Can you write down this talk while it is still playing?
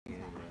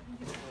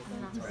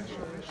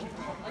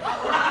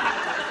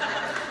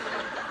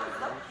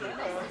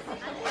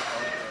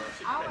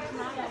always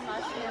mind on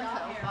my shin,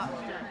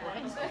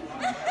 so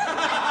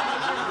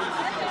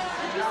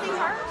did you see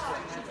hers?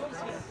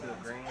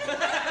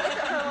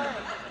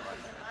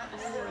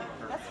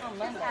 That's from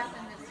Linda. I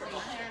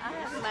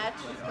have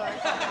matching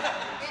scars.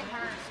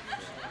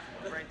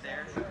 Right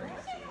there.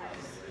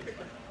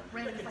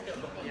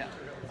 Yeah.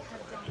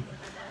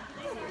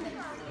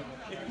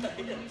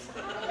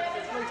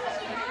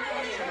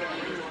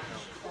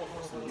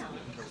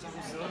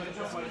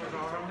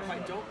 I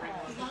don't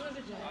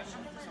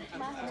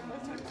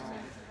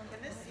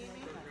Can this see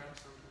me?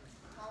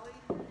 Holly?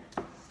 Can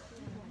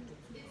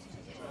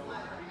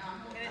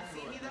it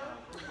see me though?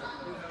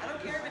 I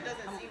don't care if it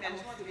doesn't see me, I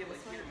just want it to be able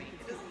to hear me.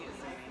 It doesn't need to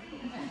see me.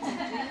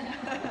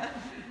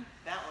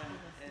 That one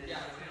is.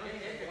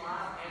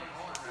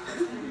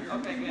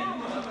 Okay, good.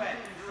 Okay.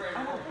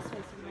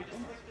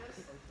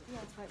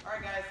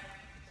 Alright guys.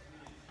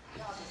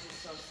 God, this is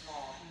so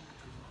small.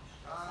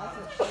 That's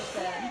what she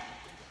said.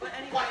 But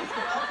anyways,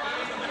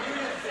 welcome to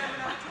the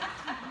seminar.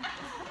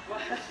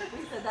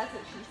 We said that's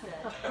what she said.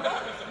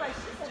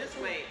 Just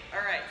wait.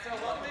 Alright, so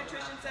welcome to the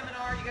nutrition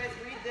seminar. You guys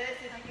read this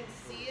if you can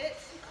see it.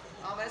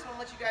 I just want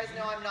to let you guys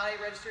know I'm not a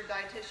registered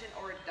dietitian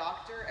or a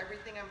doctor.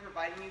 Everything I'm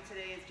providing you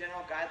today is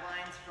general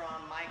guidelines from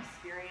my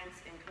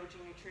experience in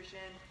coaching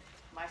nutrition,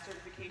 my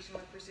certification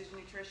with Precision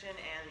Nutrition,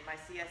 and my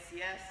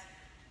CSCS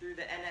through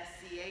the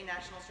NSCA,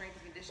 National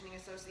Strength and Conditioning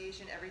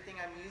Association. Everything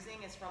I'm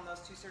using is from those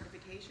two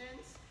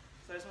certifications.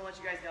 So I just want to let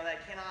you guys know that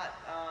I cannot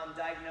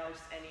diagnose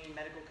any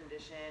medical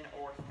condition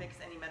or fix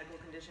any medical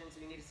condition,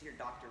 so you need to see your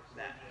doctor for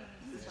that.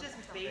 This is just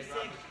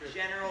basic,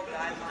 general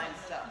guideline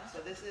stuff. So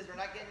this is, we're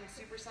not getting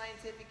super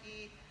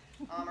scientific-y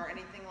or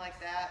anything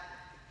like that.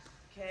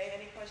 Okay,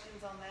 any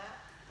questions on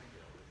that?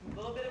 A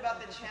little bit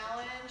about the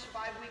challenge,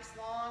 5 weeks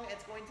long.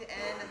 It's going to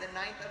end the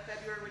 9th of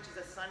February, which is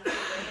a Sunday.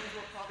 Weigh-ins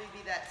will probably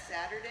be that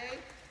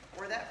Saturday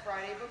or that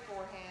Friday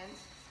beforehand.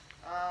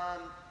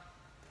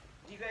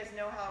 Do you guys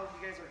know how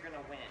you guys are going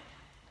to win?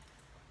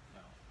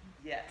 No.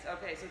 Yes.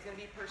 Okay, so it's going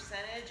to be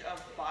percentage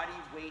of body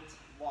weight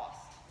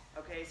lost.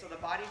 Okay, so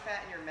the body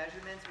fat and your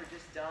measurements were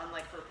just done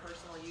like for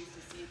personal use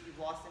to see if you've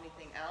lost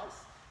anything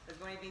else. There's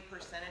going to be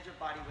percentage of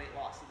body weight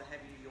loss. So the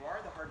heavier you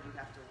are, the harder you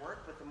have to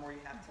work, but the more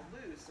you have to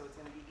lose. So it's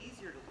going to be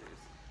easier to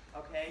lose.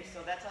 Okay,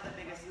 so that's how the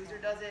Biggest Loser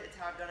does it. It's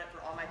how I've done it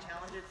for all my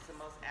challenges. It's the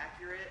most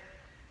accurate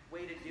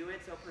way to do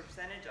it. So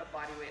percentage of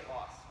body weight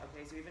loss.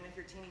 Okay, so even if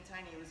you're teeny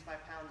tiny, you lose 5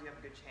 pounds, you have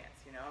a good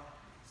chance, you know?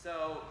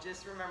 So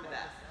just remember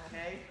that,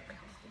 okay?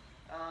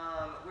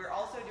 We're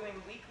also doing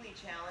weekly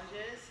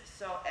challenges.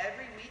 So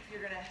every week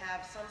you're gonna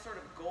have some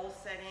sort of goal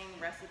setting,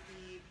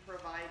 recipe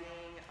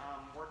providing,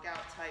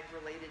 workout type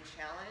related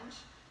challenge.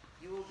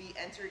 You will be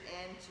entered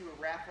into a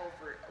raffle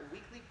for a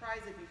weekly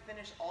prize. If you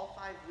finish all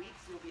 5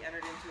 weeks, you'll be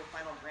entered into a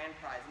final grand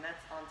prize, and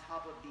that's on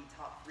top of the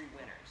top 3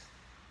 winners.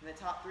 And the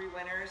top 3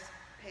 winners,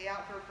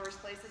 payout for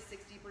first place is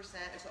 60%.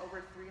 It's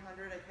over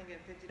 $300, I think,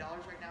 at $50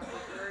 right now for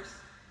first.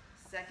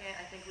 Second,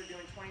 I think we're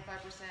doing 25%.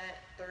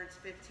 Third's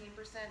 15%,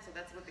 so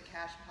that's with the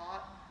cash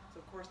pot. So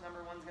of course,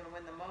 number 1's gonna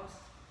win the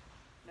most.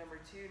 Number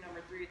 2,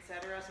 number 3,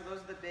 etc. So those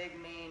are the big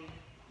main,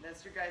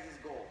 that's your guys'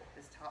 goal,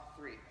 is top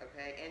 3,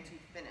 okay? And to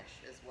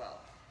finish as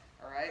well,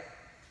 all right?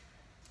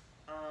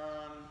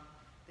 I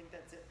think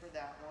that's it for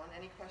that one.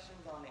 Any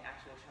questions on the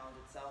actual challenge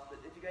itself?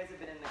 But if you guys have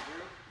been in the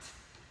group,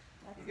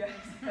 you guys,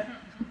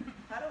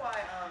 how do I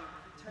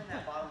turn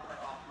that bottom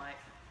part off,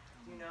 Mike?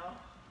 Do you know?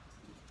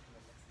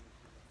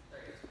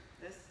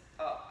 This?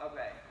 Oh,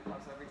 okay. Oh,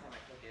 so every time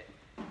I click it.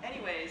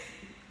 Anyways,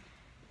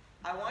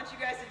 I want you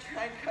guys to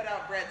try and cut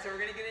out bread. So we're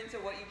going to get into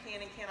what you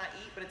can and cannot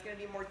eat, but it's going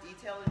to be more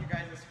detailed in your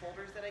guys'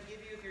 folders that I give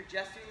you. If you're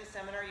just doing the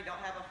seminar, you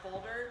don't have a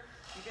folder,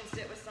 you can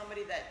sit with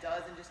somebody that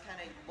does and just kind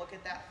of look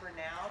at that for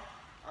now.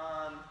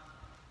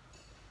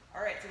 All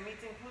right, so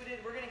meats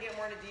included. We're going to get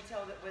more into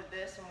detail with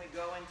this when we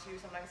go into,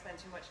 so I'm not going to spend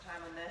too much time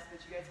on this,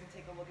 but you guys can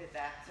take a look at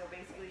that. So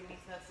basically,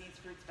 meats, nuts,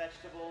 seeds, fruits,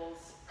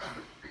 vegetables,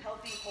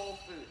 healthy whole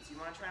foods. You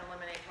want to try and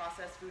eliminate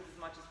processed foods as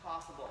much as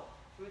possible.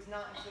 Foods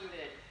not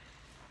included.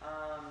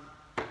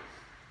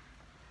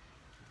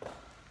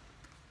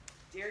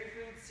 Dairy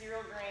foods,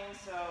 cereal grains,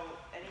 so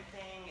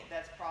anything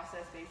that's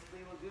processed,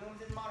 basically.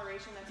 Legumes in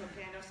moderation, that's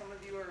okay. I know some of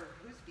you are,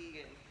 who's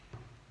vegan?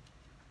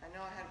 I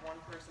know I had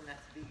one person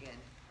that's vegan.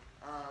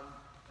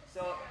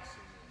 So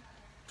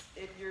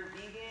if you're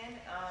vegan,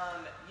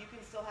 you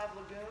can still have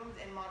legumes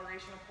in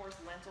moderation, of course,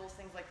 lentils,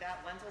 things like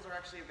that. Lentils are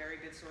actually a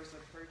very good source of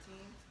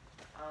protein.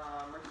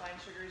 Refined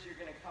sugars, you're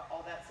going to cut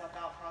all that stuff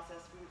out.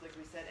 Processed foods, like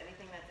we said,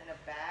 anything that's in a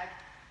bag.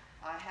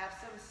 I have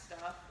some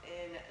stuff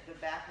in the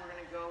back we're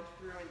going to go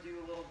through and do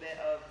a little bit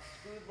of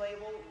food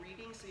label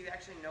reading so you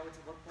actually know what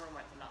to look for and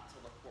what not to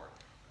look for.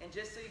 And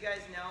just so you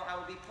guys know, I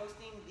will be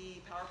posting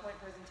the PowerPoint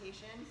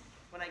presentation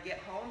when I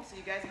get home so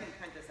you guys can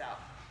print this out.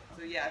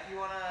 So yeah, if you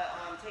want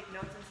to take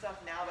notes and stuff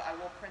now, but I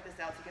will print this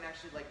out so you can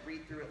actually like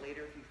read through it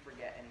later if you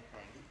forget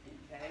anything,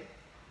 okay?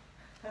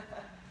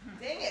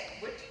 Dang it,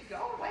 where'd you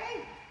go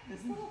away? This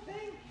little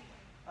thing.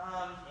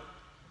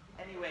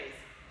 Anyways,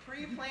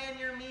 Pre-plan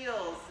your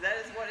meals.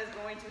 That is what is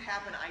going to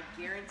happen. I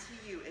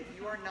guarantee you, if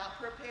you are not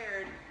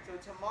prepared, so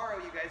tomorrow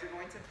you guys are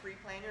going to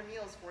pre-plan your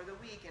meals for the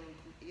week, and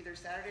either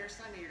Saturday or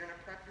Sunday you're going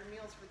to prep your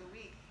meals for the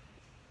week.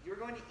 You're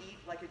going to eat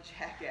like a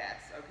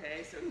jackass,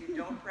 okay? So if you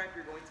don't prep,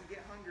 you're going to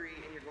get hungry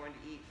and you're going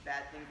to eat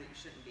bad things that you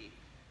shouldn't eat.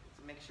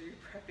 So make sure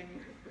you're prepping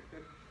your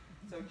food.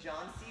 So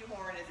John C.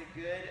 Horn is a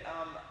good,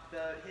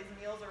 his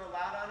meals are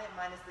allowed on it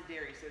minus the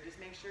dairy. So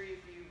just make sure if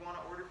you want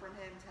to order from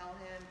him, tell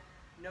him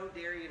no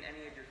dairy in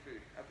any of your food,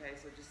 okay?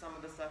 So just some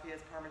of the stuff he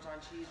has, Parmesan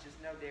cheese, just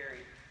no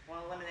dairy.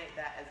 Want to eliminate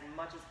that as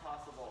much as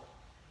possible.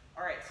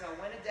 All right, so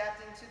when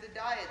adapting to the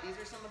diet, these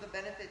are some of the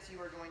benefits you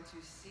are going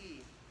to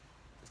see.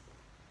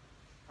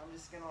 I'm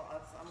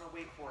gonna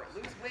wait for it.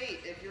 Lose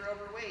weight if you're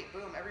overweight.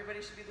 Boom,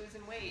 everybody should be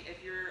losing weight.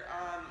 If you're,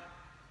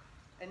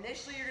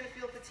 initially you're gonna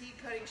feel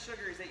fatigue cutting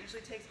sugars. That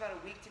usually takes about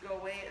a week to go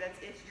away. That's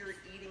if you're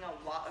eating a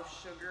lot of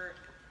sugar.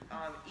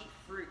 Eat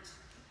fruit.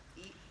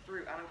 Eat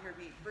fruit. I don't care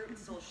if you eat fruit,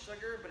 it's still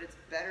sugar, but it's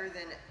better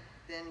than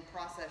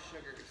processed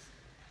sugars.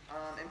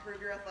 Improve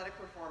your athletic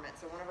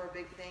performance. So one of our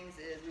big things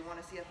is we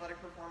wanna see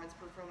athletic performance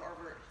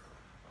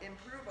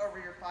improve over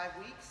your 5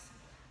 weeks.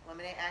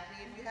 Eliminate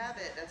acne if you have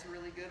it. That's a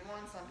really good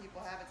one. Some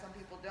people have it, some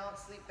people don't.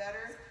 Sleep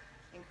better.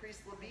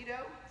 Increase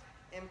libido.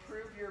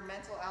 Improve your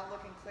mental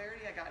outlook and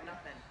clarity. I got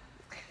nothing.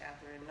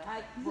 Catherine,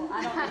 nothing.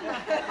 I'm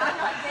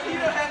not getting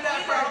anything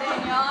either,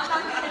 Danielle.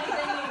 I'm not getting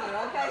anything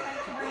either. Okay,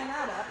 thanks for bringing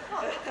that up.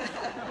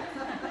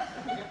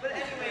 But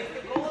anyway,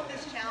 the goal of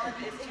this challenge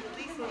is to at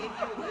least give you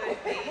a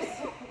good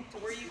base to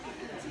where you can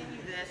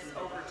continue this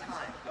over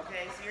time.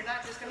 Okay, so you're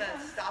not just going to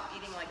stop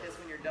eating like this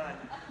when you're done.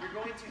 You're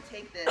going to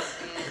take this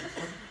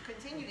and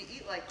continue to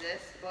eat like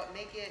this, but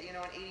make it,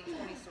 an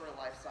 80-20 sort of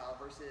lifestyle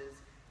versus,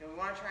 we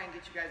want to try and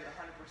get you guys at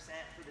 100%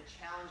 for the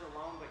challenge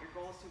alone, but your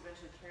goal is to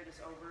eventually carry this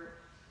over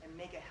and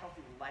make a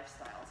healthy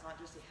lifestyle. It's not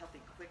just a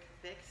healthy quick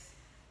fix.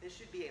 This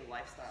should be a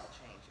lifestyle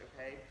change,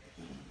 okay?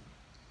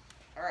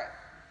 All right.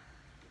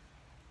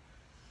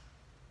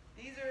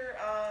 These are,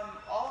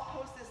 I'll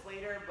post this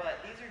later, but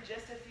these are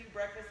just a few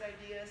breakfast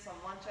ideas, some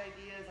lunch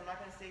ideas. I'm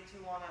not going to stay too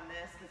long on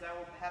this because I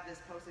will have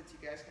this posted so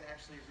you guys can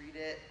actually read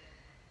it.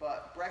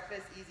 But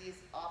breakfast,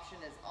 easiest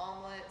option is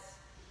omelets.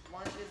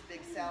 Lunches,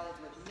 big salads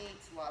with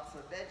meats, lots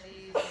of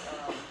veggies,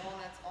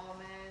 walnuts,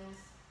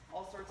 almonds,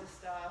 all sorts of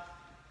stuff.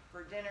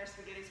 For dinner,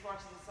 spaghetti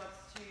squash is a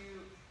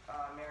substitute.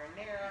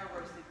 Marinara,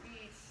 roasted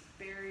beets,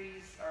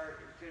 berries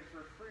are good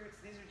for fruits.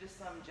 These are just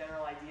some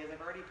general ideas. I've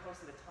already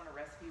posted a ton of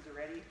recipes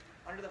already.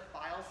 Under the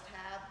Files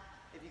tab,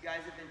 if you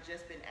guys have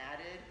just been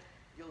added,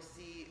 you'll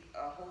see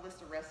a whole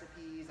list of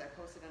recipes. I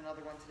posted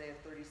another one today of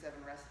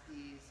 37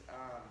 recipes.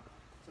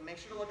 So make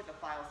sure to look at the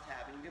Files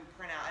tab, and you can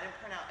print out. I didn't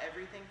print out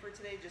everything for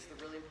today, just the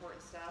really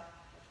important stuff.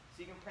 So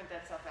you can print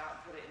that stuff out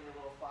and put it in your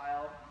little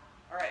file.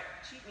 All right,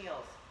 cheat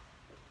meals.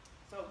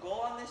 So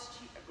goal on this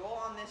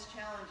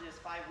challenge is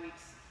 5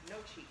 weeks, no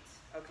cheats.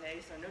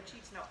 Okay, so no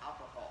cheats, no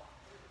alcohol.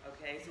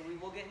 Okay, so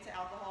we will get into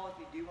alcohol if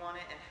you do want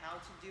it and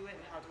how to do it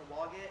and how to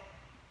log it.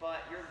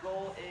 But your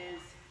goal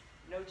is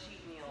no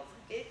cheat meals.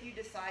 If you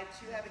decide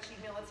to have a cheat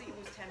meal, let's say you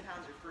lose 10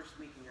 pounds your first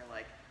week and you're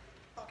like,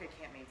 fuck, I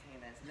can't maintain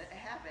this, and it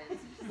happens,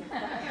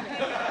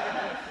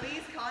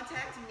 please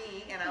contact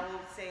me and I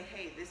will say,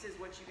 hey, this is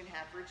what you can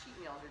have for a cheat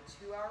meal. It's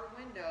a 2-hour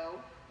window,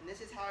 and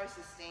this is how I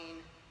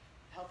sustain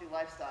healthy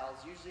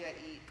lifestyles. Usually I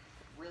eat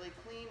really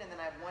clean, and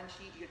then I have one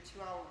cheat. You get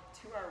a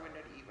 2-hour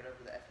window to eat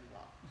whatever the F you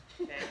want.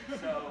 Okay,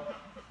 so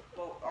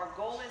but our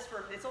goal is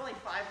it's only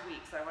 5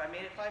 weeks. I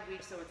made it 5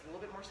 weeks, so it's a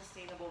little bit more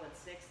sustainable than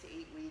 6 to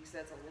 8 weeks.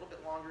 That's a little bit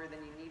longer,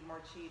 then you need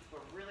more cheats,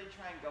 but really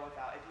try and go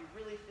without. If you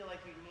really feel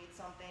like you need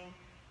something,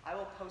 I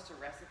will post a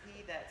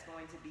recipe that's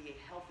going to be a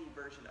healthy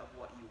version of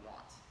what you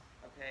want.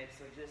 Okay,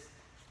 so just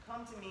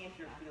come to me if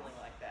you're feeling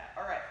like that.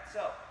 All right,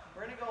 so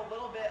we're going to go a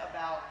little bit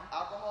about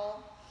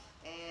alcohol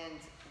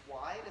and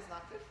why it is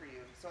not good for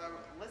you. So I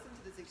listened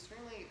to this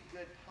extremely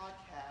good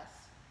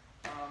podcast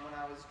when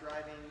I was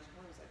driving.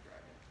 Where was I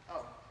driving?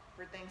 Oh,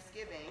 for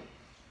Thanksgiving.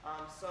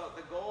 So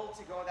the goal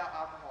to go without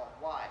alcohol.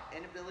 Why?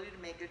 Inability to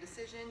make good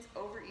decisions.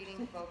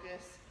 Overeating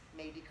focus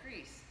may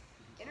decrease.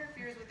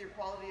 Interferes with your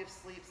quality of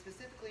sleep,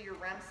 specifically your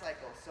REM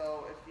cycle.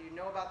 So if you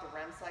know about the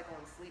REM cycle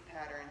and sleep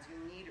patterns, you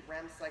need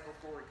REM cycle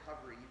for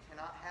recovery. You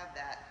cannot have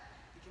that.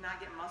 You cannot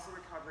get muscle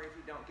recovery if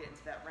you don't get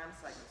into that REM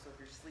cycle. So if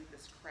your sleep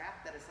is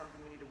crap, that is something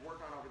we need to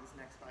work on over this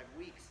next 5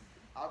 weeks.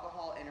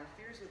 Alcohol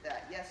interferes with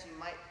that. Yes, you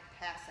might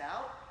pass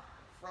out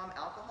from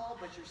alcohol,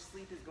 but your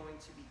sleep is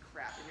going to be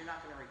crap and you're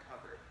not going to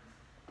recover.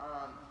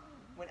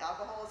 When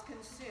alcohol is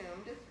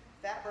consumed,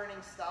 fat burning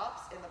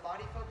stops and the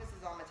body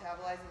focuses on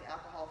metabolizing the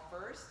alcohol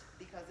first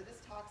because it is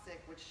toxic,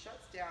 which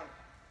shuts down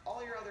all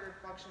your other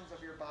functions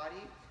of your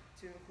body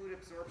to include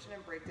absorption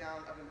and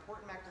breakdown of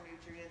important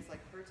macronutrients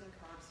like protein,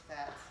 carbs,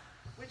 fats,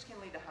 which can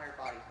lead to higher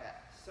body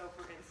fat. So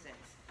for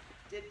instance,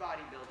 did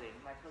bodybuilding,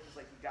 my coach was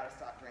like, you gotta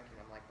stop drinking.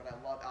 I'm like, but I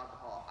love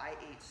alcohol. I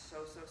ate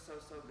so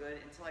good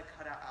until I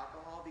cut out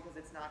alcohol because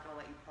it's not gonna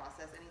let you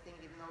process anything.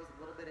 And even though it's a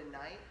little bit at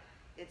night,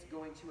 it's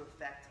going to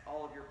affect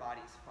all of your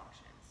body's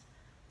functions.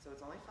 So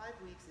it's only 5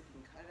 weeks. If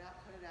you can cut it out,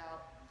 cut it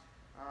out.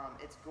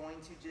 It's going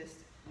to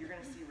just, you're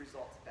going to see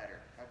results better,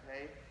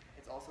 okay?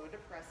 It's also a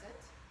depressant,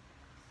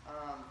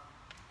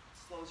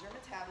 slows your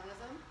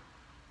metabolism,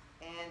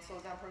 and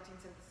slows down protein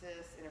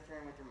synthesis,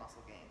 interfering with your muscle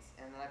gains.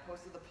 And then I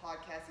posted the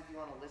podcast if you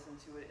want to listen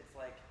to it. It's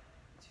like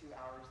 2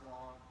 hours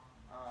long.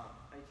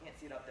 You can't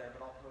see it up there,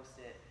 but I'll post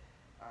it.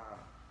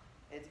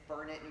 It's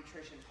Burn It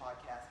Nutrition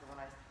Podcast, but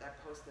when I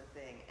post the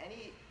thing.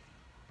 Any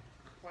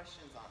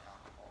questions on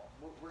alcohol?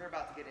 We're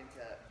about to get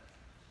into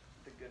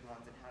the good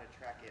ones and how to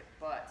track it,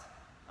 but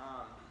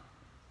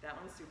that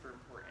one's super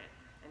important.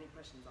 Any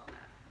questions on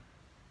that?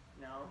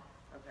 No?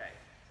 Okay.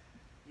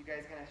 You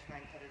guys gonna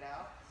try and cut it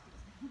out?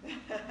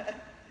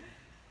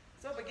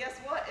 But guess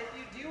what? If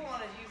you do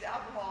want to use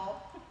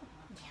alcohol,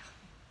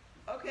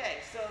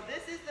 okay, so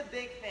this is the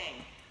big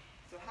thing.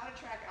 So how to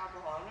track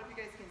alcohol. I don't know if you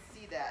guys can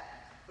see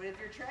that, but if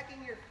you're tracking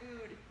your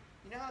food,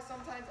 you know how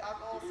sometimes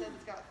alcohol says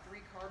it's got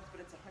 3 carbs, but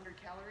it's 100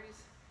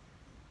 calories?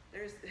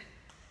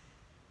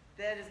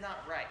 That is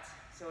not right.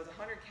 So it's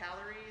 100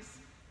 calories,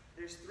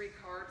 there's 3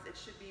 carbs. It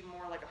should be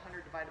more like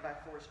 100 divided by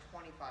 4 is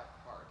 25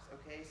 carbs,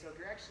 okay? So if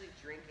you're actually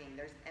drinking,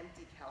 there's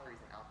empty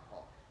calories in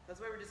alcohol. That's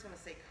why we're just gonna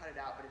say cut it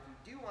out, but if you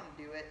do wanna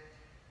do it,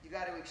 you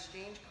gotta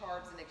exchange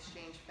carbs and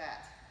exchange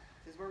fat.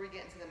 This is where we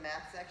get into the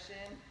math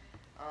section.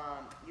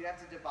 You have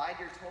to divide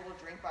your total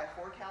drink by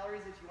 4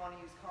 calories if you wanna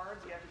use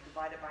carbs. You have to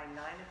divide it by 9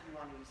 if you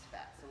wanna use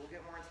fat. So we'll get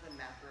more into the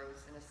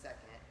macros in a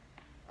second.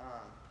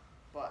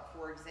 But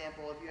for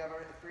example, if you have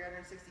a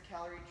 360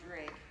 calorie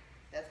drink,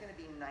 that's gonna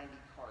be 90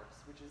 carbs,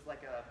 which is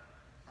like a,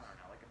 I don't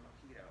know, like a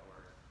mojito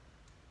or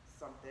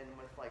something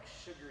with like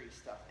sugary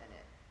stuff in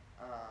it.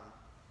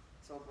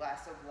 So a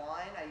glass of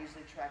wine, I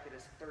usually track it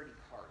as 30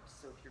 carbs.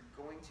 So if you're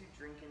going to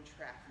drink and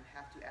track, you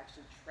have to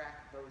actually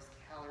track those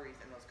calories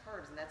and those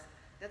carbs, and that's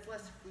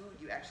less food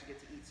you actually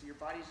get to eat. So your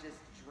body's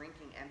just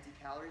drinking empty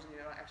calories and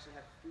you don't actually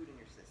have food in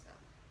your system.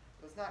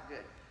 So it's not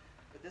good.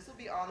 But this will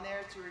be on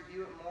there to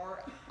review it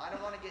more. I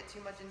don't want to get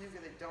too much into it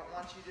because I don't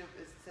want you to,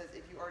 it says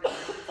if you already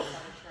drink it, it's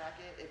how to track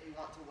it. If you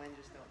want to win,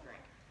 just don't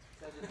drink.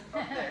 It says it's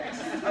up there.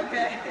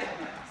 Okay?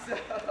 So,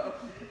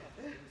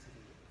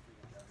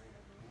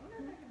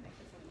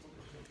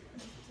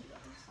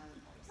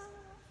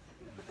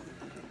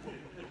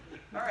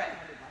 all right.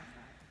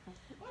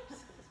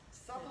 Whoops.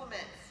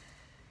 Supplements.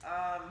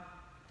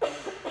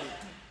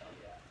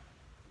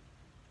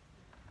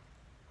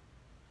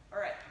 All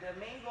right. The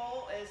main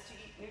goal is to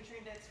eat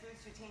nutrient-dense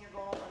foods to attain your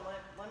goal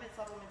and limit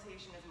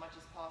supplementation as much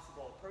as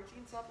possible.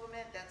 Protein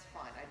supplement, that's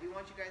fine. I do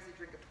want you guys to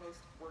drink a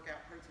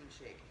post-workout protein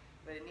shake,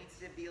 but it needs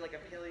to be like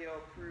a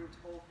paleo-approved,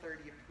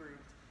 Whole30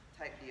 approved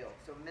type deal.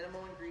 So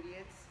minimal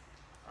ingredients.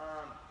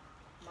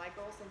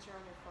 Michael, since you're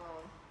on your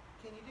phone,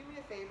 can you do me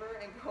a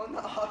favor and go in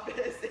the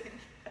office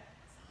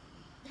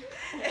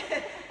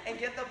and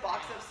get the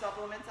box of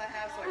supplements I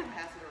have so I can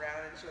pass it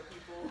around and show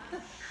people?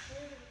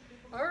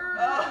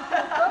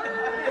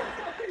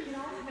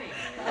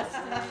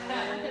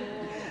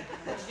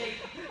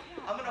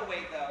 I'm gonna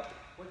wait though.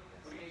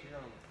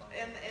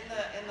 In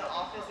the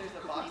office, there's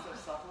a box of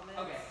supplements.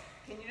 Okay.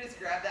 Can you just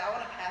grab that? I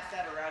want to pass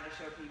that around to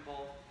show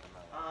people.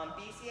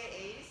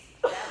 BCAAs,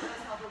 that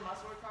does help with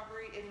muscle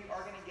recovery. If you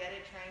are gonna get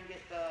it, try and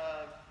get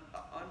the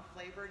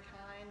unflavored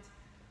kind.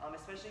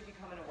 Especially if you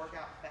come in and work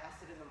out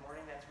fasted in the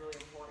morning, that's really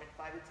important.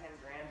 5 to 10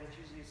 grams, that's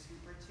usually a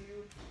scoop or 2.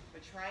 But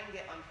try and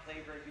get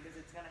unflavored because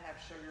it's going to have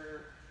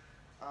sugar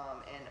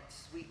and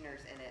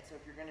sweeteners in it. So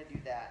if you're going to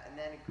do that. And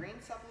then a green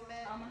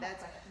supplement,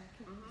 that's...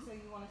 So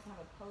you want us to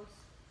have a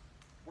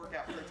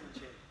workout protein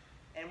shake.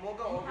 And we'll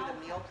go over the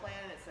meal plan,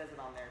 and it says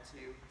it on there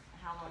too.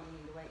 How long you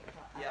need to wait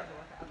after the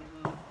workout?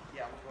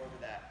 Yeah, we'll go over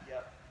that.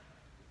 Yep.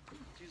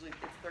 It's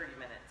 30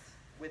 minutes,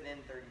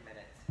 within 30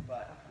 minutes.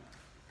 But...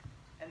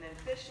 And then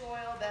fish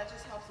oil, that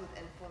just helps with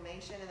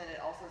inflammation, and then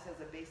it also says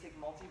a basic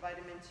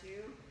multivitamin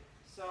too.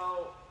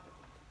 So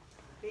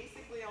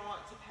basically I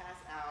want to pass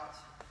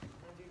out, I'm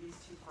gonna do these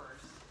 2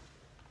 first.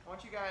 I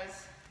want you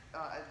guys,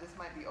 this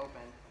might be open.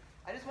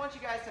 I just want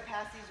you guys to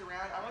pass these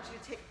around. I want you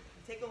to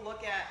take a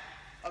look at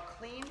a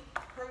clean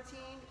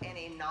protein and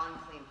a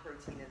non-clean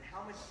protein and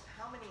how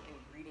many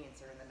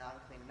ingredients are in the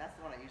non-clean. And that's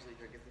the one I usually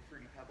drink, is the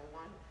Fruity Pebble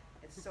one.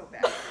 It's so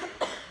bad for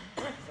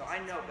you. So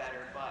I know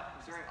better, but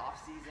during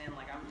off season,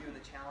 like I'm doing the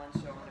challenge,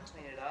 so I'm gonna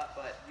clean it up,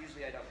 but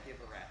usually I don't give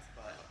a rat's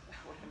butt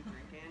what I'm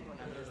drinking when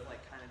I'm just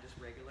like kind of just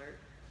regular.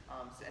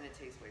 And it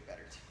tastes way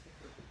better too.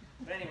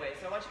 But anyway,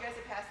 so I want you guys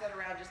to pass that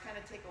around, just kind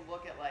of take a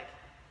look at like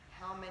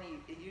how many,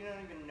 if you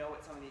don't even know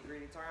what some of the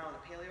ingredients are on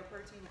the paleo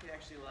protein, you can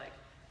actually like,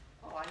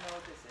 oh, I know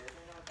what this is,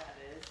 I know what that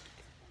is.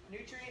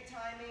 Nutrient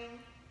timing,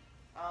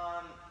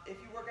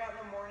 if you work out in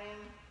the morning,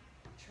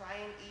 try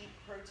and eat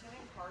protein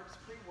and carbs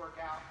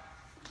pre-workout.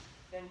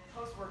 Then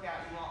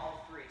post-workout, you want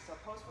all 3. So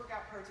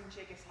post-workout protein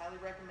shake is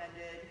highly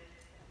recommended.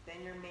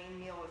 Then your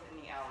main meal within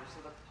the hour. So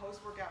the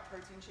post-workout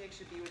protein shake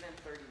should be within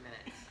 30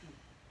 minutes.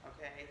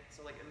 Okay,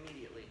 so like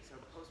immediately. So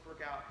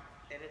post-workout,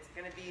 and it's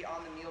gonna be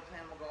on the meal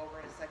plan we'll go over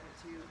in a second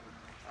too.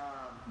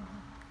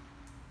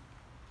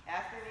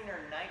 Afternoon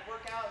or night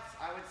workouts,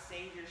 I would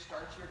save your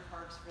starchier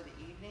carbs for the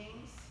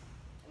evenings.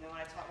 And And then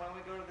when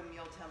we go to the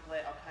meal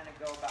template, I'll kind of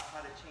go about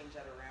how to change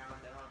that around.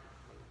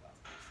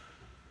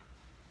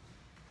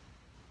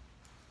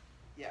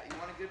 Yeah, you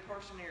want a good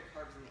portion of your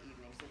carbs in the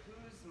evening. So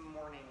who's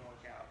morning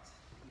workout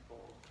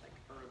people, like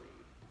early?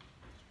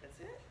 That's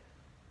it?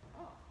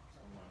 Oh,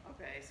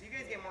 okay. So you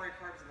guys get more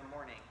carbs in the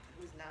morning.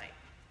 Who's night?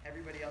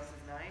 Everybody else is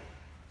night?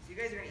 So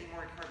you guys are going to eat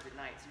more carbs at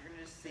night. So you're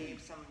going to just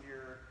save some of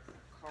your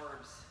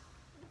carbs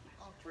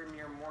from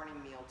your morning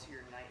meal to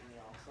your night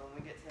meal. So when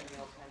we get to the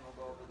meal time,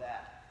 we'll go over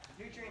that.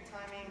 Nutrient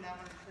timing, that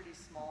one's pretty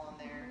small on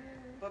there.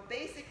 But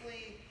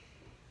basically,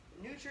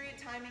 nutrient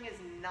timing is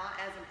not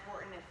as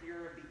important if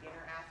you're a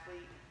beginner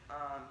athlete.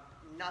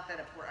 Not that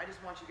important. I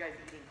just want you guys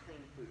eating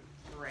clean food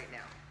for right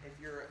now. If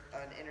you're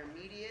an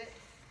intermediate,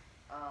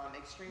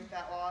 extreme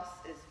fat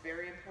loss is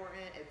very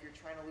important. If you're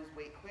trying to lose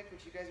weight quick,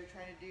 which you guys are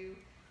trying to do,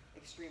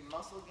 extreme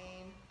muscle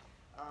gain,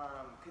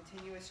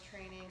 continuous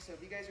training. So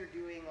if you guys are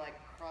doing like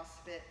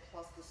CrossFit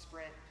plus the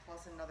sprint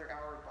plus another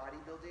hour of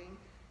bodybuilding,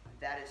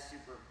 that is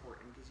super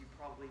important because you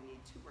probably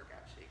need 2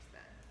 workout shakes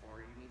then,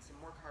 or you need some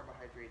more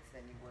carbohydrates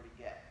than you were to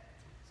get.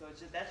 So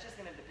that's just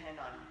going to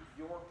depend on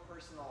your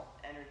personal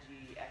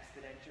energy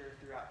expenditure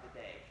throughout the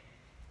day.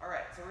 All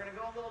right, so we're going to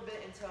go a little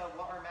bit into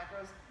what our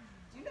macros.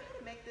 Do you know how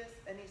to make this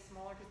any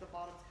smaller because the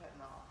bottom's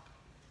cutting off?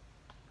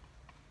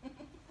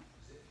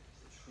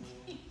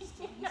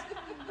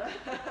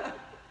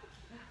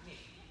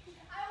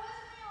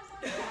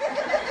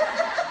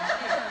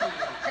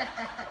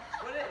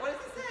 What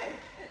does it say?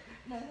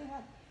 No,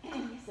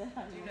 you said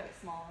how to make it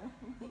smaller.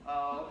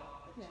 Oh.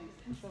 Yeah,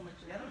 so much.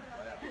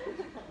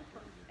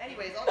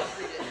 Anyways, I'll just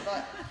read it.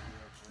 But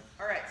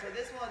all right, so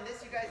this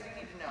you guys do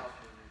need to know.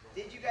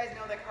 Did you guys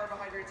know that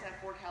carbohydrates have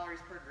 4 calories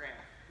per gram?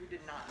 Who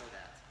did not know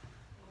that?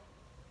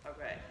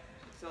 Okay,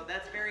 so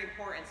that's very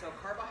important. So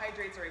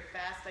carbohydrates are a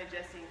fast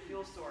digesting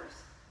fuel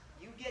source.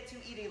 You get to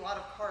eat a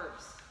lot of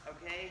carbs,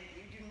 okay?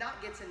 You do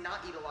not get to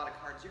not eat a lot of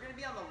carbs. You're going to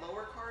be on the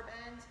lower carb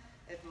end.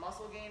 If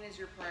muscle gain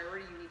is your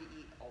priority, you need to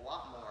eat a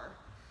lot more.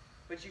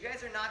 But you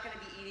guys are not going to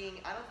be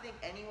eating, I don't think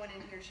anyone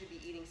in here should be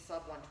eating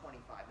sub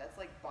 125. That's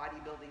like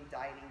bodybuilding,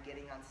 dieting,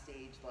 getting on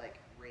stage like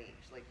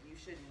range. Like you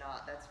should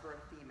not, that's for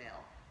a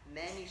female.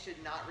 Men, you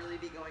should not really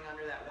be going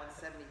under that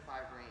 175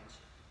 range.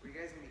 Where you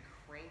guys are going to be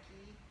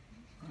cranky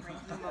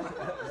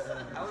mofos.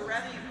 I would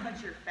rather you cut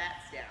your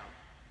fats down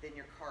than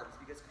your carbs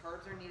because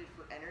carbs are needed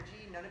for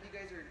energy. None of you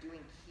guys are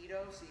doing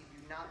keto, so you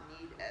do not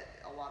need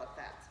a lot of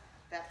fats.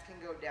 Fats can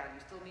go down.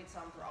 You still need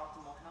some for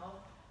optimal health.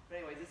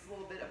 But anyways, this is a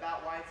little bit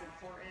about why it's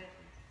important.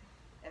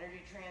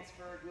 Energy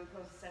transfer,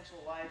 glucose essential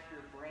life,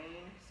 your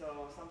brain.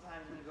 So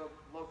sometimes when you go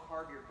low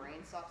carb, your brain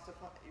stops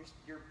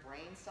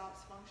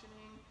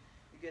functioning.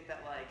 You get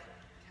that like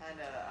kind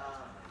of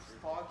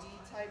foggy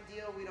type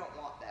deal. We don't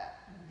want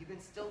that. You can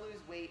still lose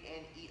weight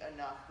and eat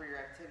enough for your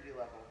activity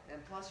level.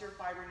 And plus your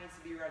fiber needs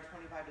to be around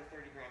 25 to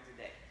 30 grams a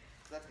day.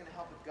 So that's going to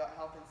help with gut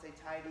health and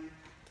satiety.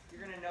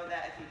 You're going to know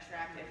that if you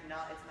track it. If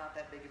not, it's not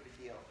that big of a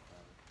deal.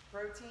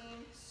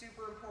 Protein,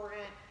 super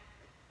important.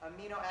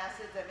 Amino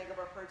acids that make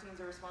up our proteins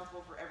are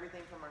responsible for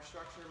everything from our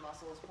structure,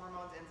 muscles,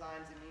 hormones,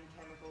 enzymes, immune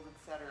chemicals,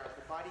 etc.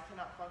 The body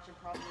cannot function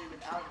properly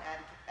without an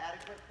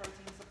adequate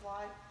protein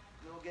supply.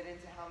 And we'll get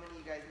into how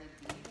many you guys need to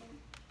be eating.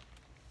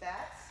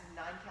 Fats, 9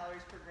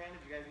 calories per gram.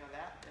 Did you guys know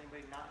that?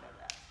 Anybody not know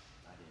that?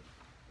 I did.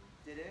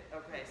 Did it?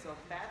 Okay, so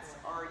fats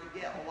are, you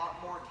get a lot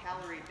more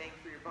calorie bang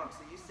for your buck.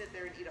 So you sit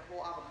there and eat a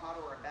whole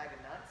avocado or a bag of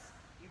nuts,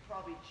 you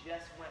probably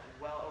just went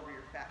well over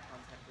your fat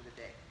content for the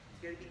day.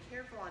 You gotta be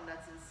careful on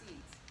nuts and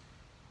seeds.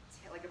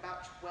 Like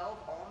about 12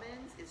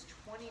 almonds is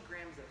 20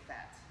 grams of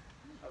fat.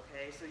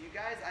 Okay, so you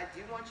guys, I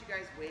do want you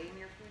guys weighing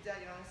your foods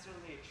out. You don't necessarily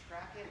need to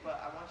track it, but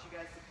I want you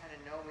guys to kind of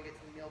know when we get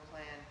to the meal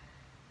plan,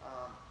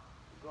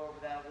 go over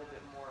that a little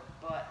bit more.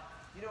 But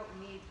you don't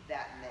need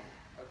that many,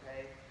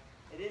 okay?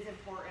 It is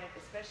important,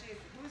 especially if,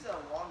 who's a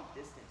long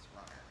distance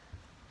runner?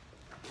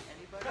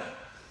 Anybody?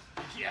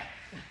 Yeah.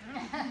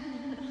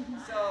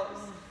 So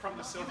From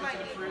the you silver might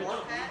to the need fridge. more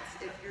fats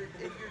if you're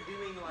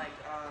doing like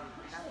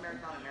half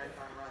marathon and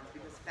marathon runs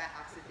because fat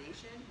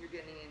oxidation, you're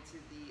getting into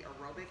the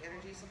aerobic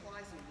energy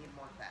supply, so you need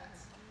more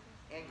fats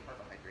and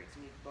carbohydrates.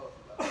 You need both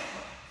of those.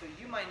 So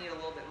you might need a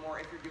little bit more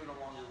if you're doing a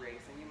longer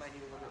race, and you might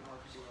need a little bit more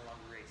if you're doing a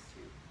longer race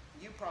too.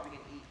 You probably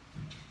can eat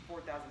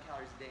 4,000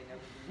 calories a day,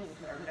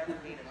 never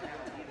gain a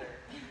pound either.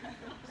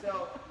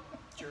 So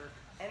Jerk.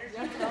 energy.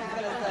 That's what I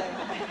was gonna say.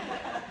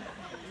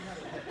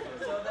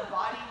 So the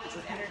body needs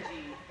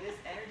energy. This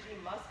energy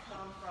must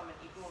come from an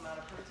equal amount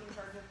of protein,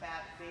 carbs, and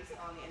fat based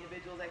on the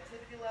individual's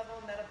activity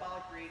level,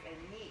 metabolic rate, and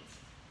NEAT.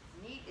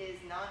 NEAT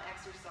is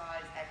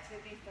non-exercise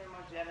activity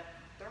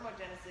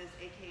thermogenesis,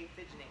 aka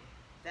fidgeting.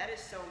 That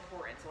is so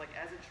important. So like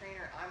as a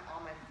trainer, I'm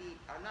on my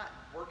feet. I'm not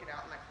working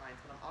out with my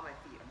clients, but I'm on my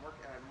feet. I'm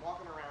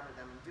walking around with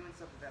them. I'm doing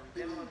stuff with them.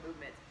 Demo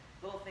movements,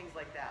 little things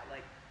like that.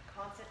 Like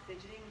constant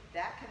fidgeting,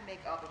 that can make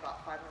up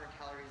about 500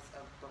 calories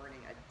of burning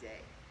a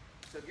day.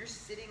 So if you're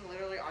sitting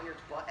literally on your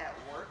butt at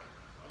work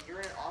and you're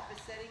in an office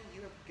setting,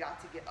 you have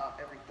got to get up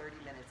every 30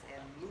 minutes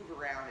and move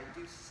around and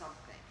do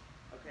something.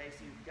 Okay,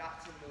 so you've got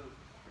to move.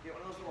 Or get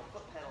one of those little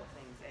foot pedal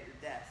things at your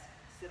desk.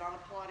 sit on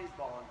a Pilates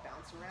ball and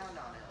bounce around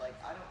on it. Like,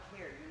 I don't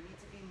care. You need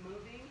to be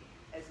moving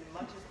as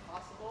much as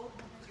possible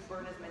to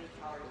burn as many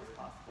calories as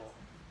possible.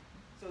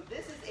 So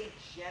this is a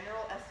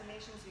general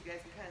estimation, so you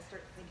guys can kind of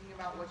start thinking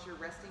about what your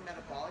resting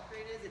metabolic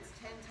rate is. It's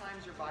 10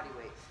 times your body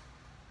weight.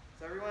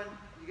 So everyone,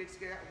 you get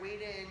to weight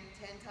in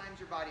 10 times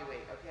your body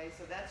weight, okay?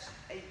 So that's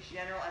a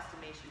general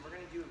estimation. We're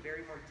gonna do a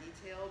very more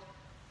detailed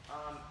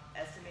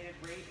estimated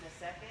rate in a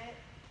second,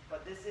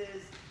 but this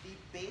is the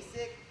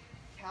basic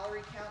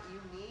calorie count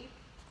you need,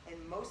 and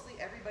mostly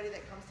everybody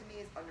that comes to me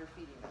is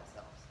underfeeding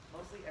themselves.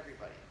 Mostly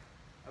everybody.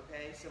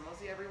 Okay, so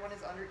mostly everyone is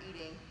under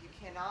eating. You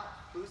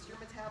cannot boost your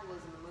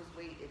metabolism and lose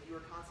weight if you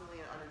are constantly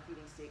in an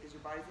underfeeding state, because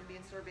your body's going to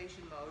be in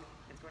starvation mode.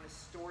 It's going to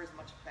store as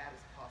much fat as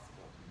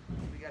possible.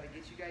 So we got to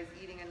get you guys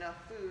eating enough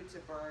food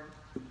to burn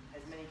as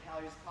many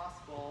calories as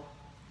possible,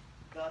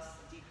 thus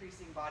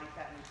decreasing body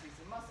fat and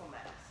increasing muscle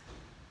mass.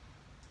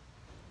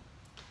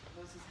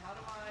 So this is, how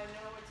do I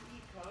know what to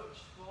eat,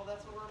 coach? Well,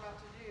 that's what we're about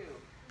to do.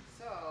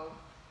 So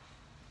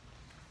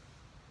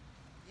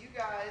you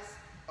guys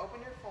open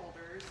your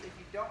folders. If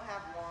you don't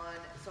have one,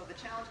 so the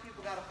challenge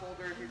people got a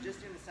folder. If you're just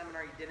doing the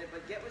seminar, you didn't,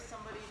 but get with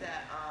somebody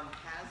that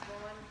has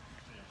one.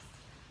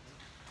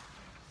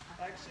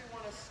 I actually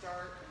want to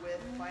start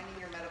with finding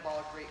your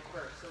metabolic rate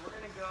first. So we're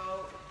going to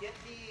go get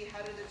the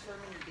how to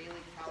determine your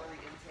daily calorie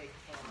intake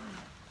form.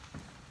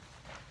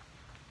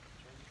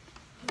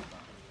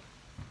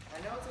 I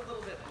know it's a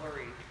little bit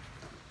blurry.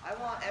 I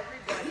want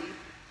everybody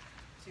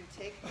to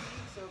take the,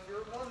 so if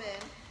you're a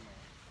woman,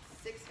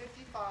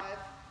 655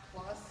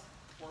 plus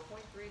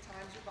 4.3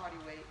 times your body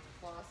weight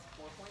plus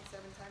 4.7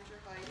 times your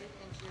height in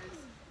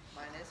inches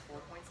minus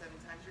 4.7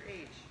 times your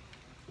age.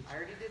 I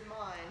already did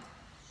mine.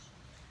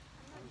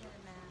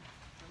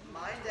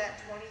 Mine's at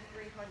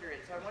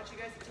 2,300. So I want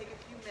you guys to take a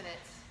few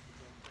minutes.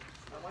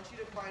 I want you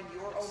to find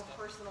your own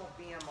personal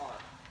BMR.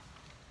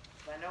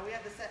 So I know we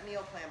have the set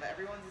meal plan, but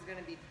everyone's is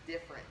going to be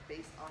different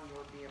based on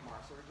your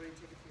BMR. So everybody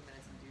take a few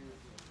minutes and do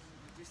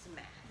some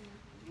math.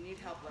 If you need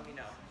help, let me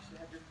know. You should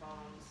have your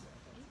phones.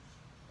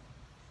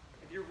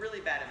 If you're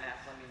really bad at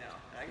math, let me know.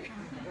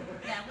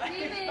 Yeah,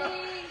 leaving.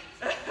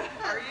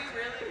 Are you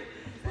really?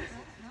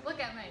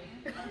 Look at me.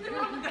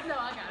 No,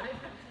 I got it.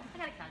 I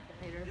got a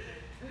calculator.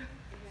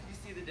 You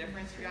see the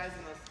difference, you guys,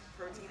 in those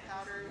protein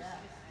powders?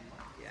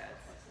 Yeah.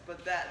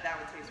 But that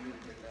would taste really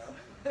good, though.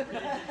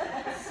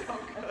 It's so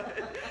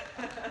good.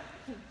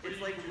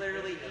 It's like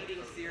literally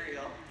eating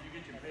cereal. You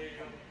get your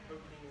bag of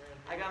protein around.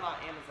 I got it on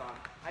Amazon.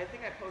 I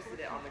think I posted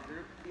it on the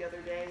group the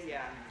other day.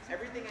 Yeah.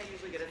 Everything I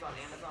usually get is on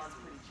Amazon. It's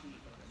pretty cheap.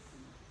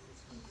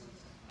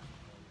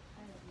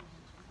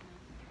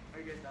 Are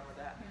you guys done with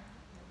that?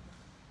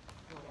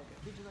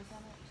 Did you look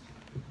at it?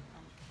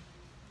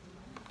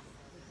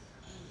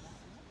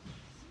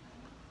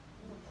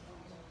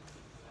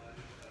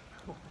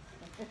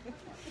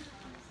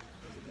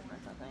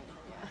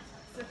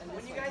 So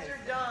when you guys are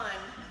done,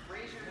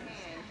 raise your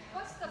hand.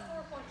 What's the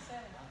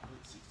 4.7?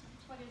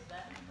 What is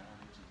that?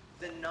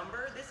 The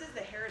number, this is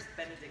the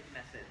Harris-Benedict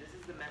method. This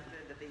is the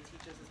method that they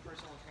teach us as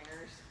personal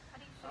trainers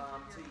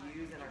to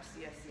use in our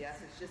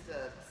CSCS. It's just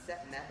a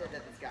set method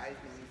that this guy's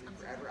been using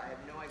forever. I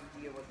have no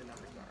idea what the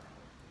numbers are.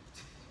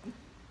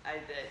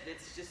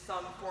 It's just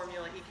some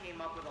formula he came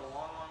up with a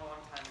long, long,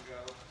 long time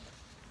ago.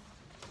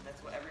 And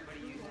that's what everybody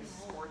uses,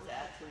 sports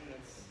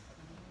athletes.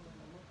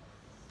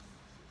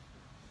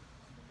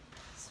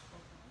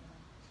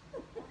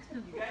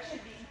 You guys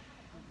should be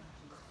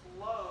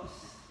close.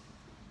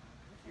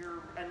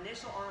 Your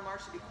initial RMR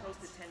should be close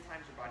to 10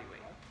 times your body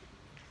weight.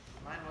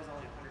 Mine was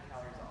only 100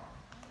 calories off.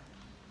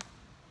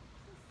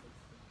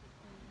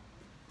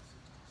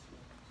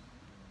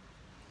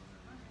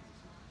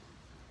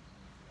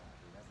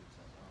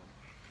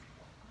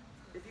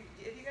 If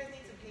you guys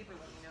need some paper,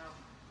 let me know.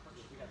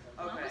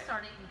 I'm Okay. gonna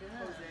start eating good.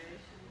 Jose.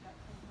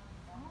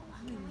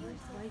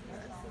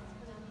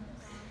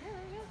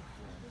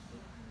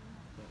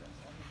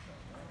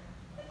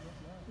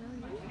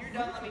 When you're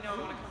done, let me know. I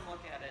want to come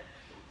look at it.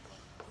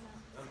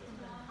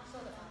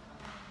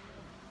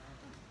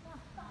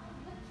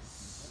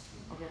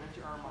 Okay, that's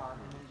your RMR,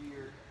 and then do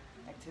your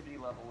activity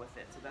level with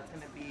it. So that's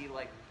going to be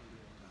like,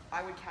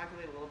 I would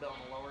calculate a little bit on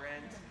the lower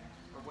end,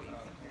 or what you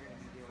think you're going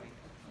to be doing.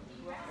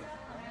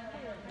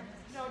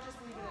 No,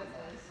 just leave it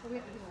as is.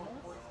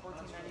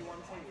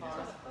 1491.5.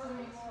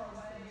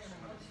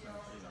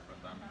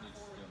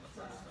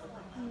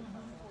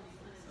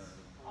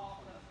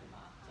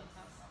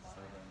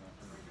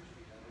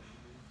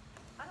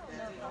 I don't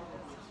know.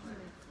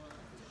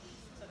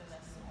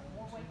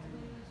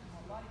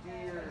 Do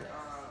your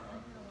activity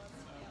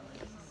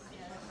level.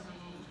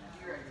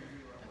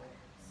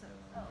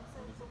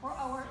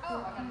 I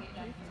gotta get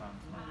done.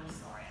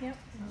 Yep.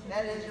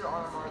 That is your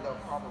RMR though,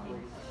 probably.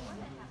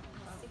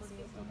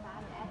 655 to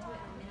add to it,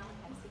 and then only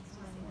have 60.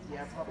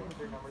 Yeah, probably because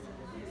their numbers are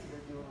different. So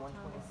they're doing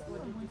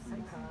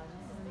 127.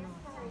 Their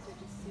calories are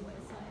just super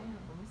low.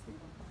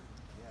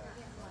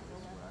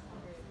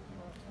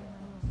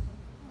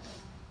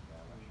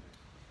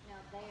 No,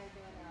 they are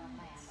doing their own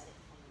math, but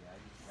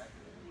it's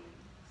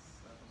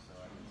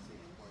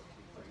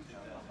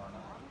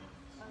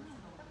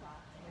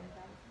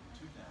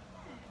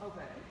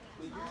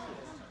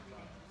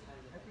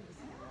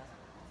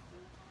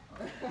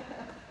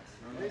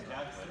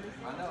I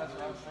know, that's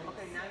what I was thinking.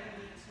 Okay, now you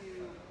need to,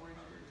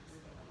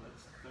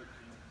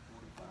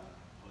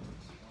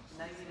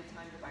 now you need to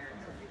times it by your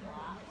activity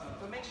level.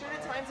 But make sure to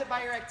times it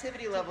by your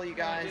activity level, you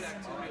guys.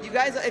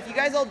 If you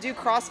guys all do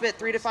CrossFit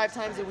 3 to 5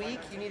 times a week,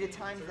 you need to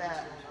times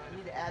that. You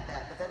need to add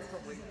that, but that's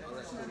totally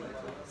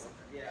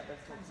yeah,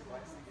 that's totally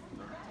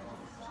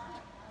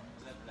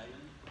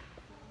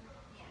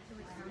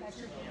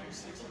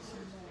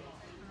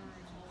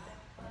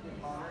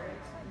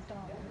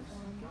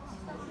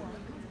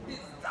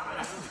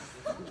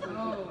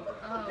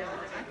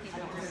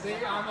See,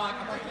 I'm like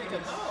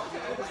thinking,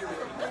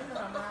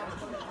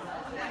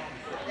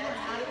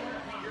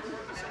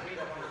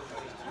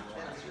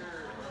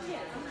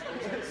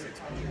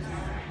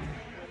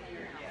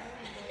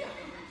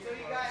 So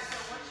you guys, so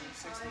once you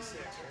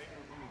 66, right?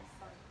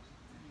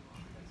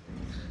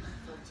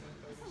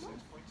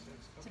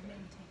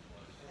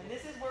 And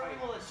this is where we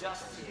will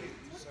adjust to.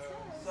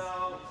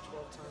 So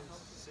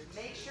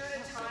make sure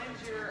to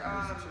times your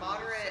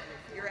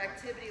your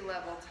activity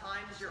level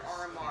times your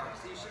RMR.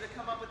 So you should have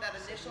come up with that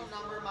initial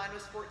number. Mine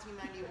was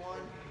 1491.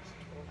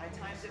 I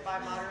times it by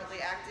moderately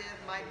active.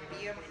 My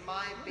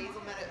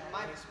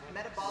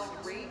metabolic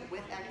rate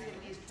with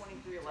activity is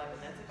 2311.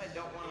 That's if I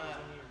don't want to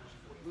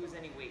lose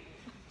any weight.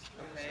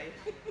 Okay.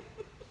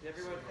 Did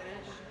everyone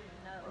finish?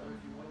 No.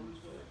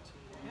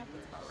 Yeah,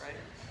 that's about right.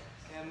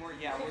 And we're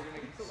gonna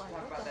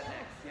talk about that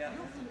next. Yeah.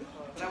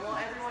 But I want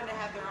everyone to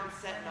have their own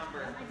set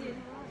number. I did.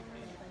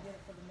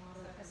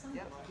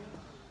 Yep.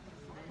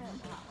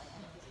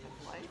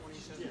 Light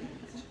should be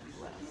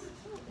less.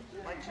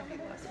 Light should be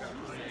less.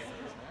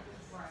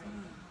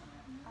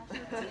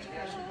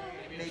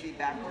 Maybe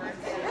backwards.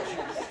 You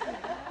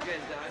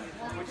guys done?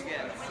 What'd you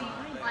get?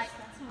 Like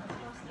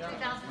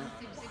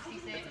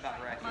 2,266. That's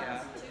about right.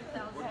 Yeah.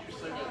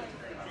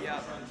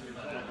 Yeah.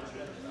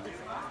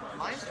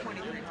 Mine's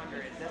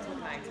 2,300. That's with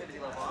my activity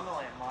level. I'm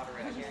only at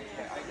moderate. I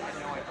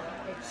know I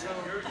don't. So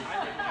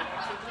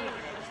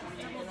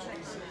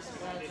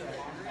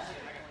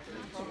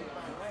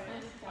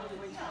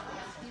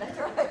That's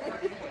right.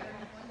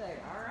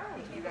 All right.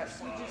 you got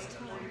We just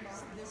told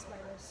this by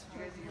this. you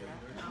guys do your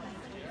math?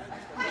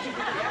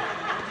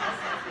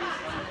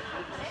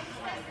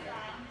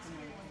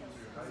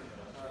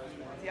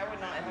 See, I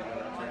would not have put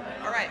them on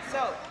that. All right,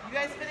 so you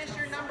guys finished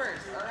your numbers.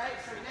 All right,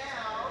 so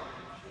now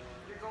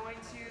you're going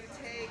to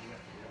take.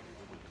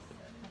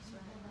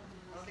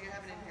 I don't think I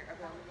have it in here.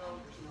 Okay, I'm gonna go.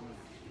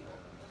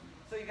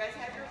 So you guys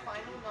have your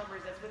final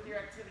numbers. That's with your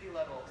activity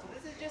level. So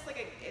this is just like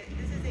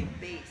this is a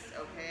base,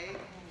 okay?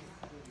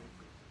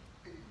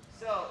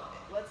 So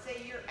let's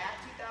say you're at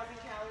 2,000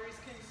 calories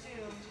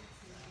consumed.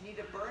 You need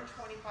to burn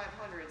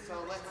 2,500.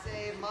 So let's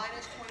say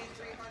minus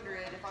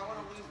 2,300. If I want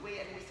to lose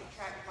weight, I need to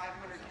subtract 500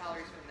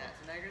 calories from that.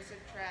 So now you're going to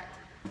subtract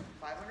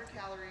 500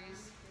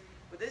 calories.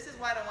 But this is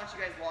why I don't want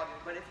you guys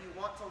logging. But if you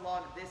want to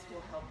log, this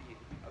will help you,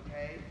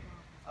 okay?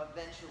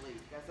 Eventually.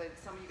 Because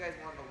some of you guys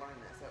wanted to learn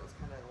this. That was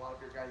kind of a lot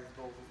of your guys'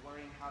 goals, is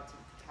learning how to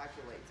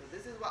calculate. So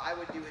this is what I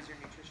would do as your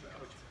nutrition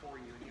coach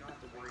for you, and you don't have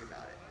to worry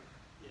about it.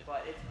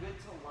 But it's good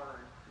to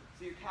learn.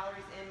 So your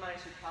calories in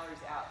minus your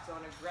calories out. So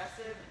an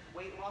aggressive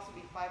weight loss would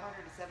be 500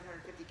 to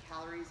 750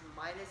 calories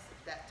minus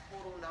that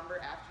total number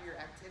after your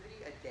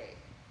activity a day.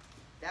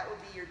 That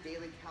would be your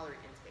daily calorie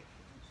intake.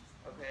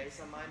 Okay,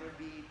 so mine would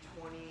be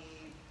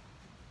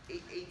 1,800.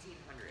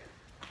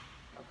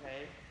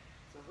 Okay,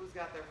 so who's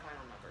got their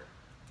final number?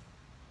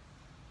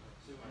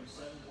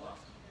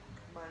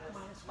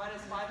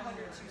 Minus 500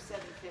 to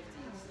 750.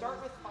 Start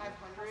with 500,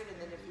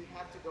 and then if we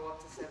have to go up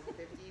to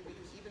 750, we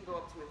can even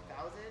go up to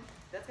 1,000.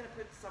 That's going to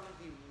put some of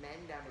you men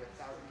down to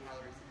 1,000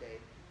 calories a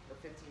day. But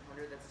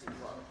 1,500, that's too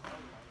low.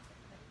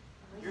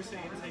 You're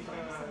saying take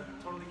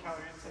totally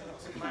calorie intake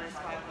Minus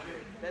 500.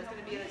 That's going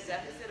to be a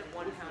deficit of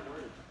 1 pound a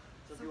week.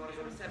 So if you want to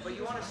go to 7, but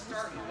you want to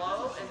start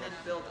low and then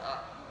build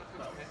up.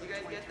 You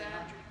guys get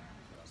that?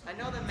 I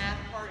know the math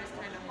part is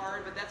kind of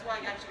hard, but that's why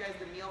I got you guys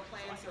the meal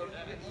plan. So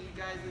if you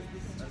guys,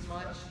 this is too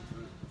much,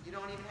 you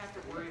don't even have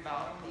to worry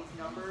about these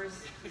numbers.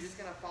 You're just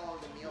going to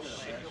follow the meal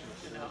plan.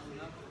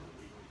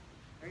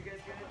 Are you guys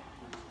good?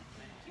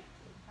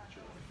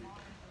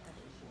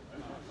 And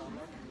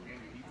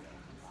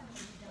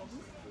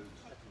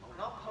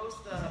I'll post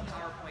the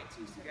PowerPoint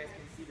too so you guys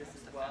can see this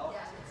as well.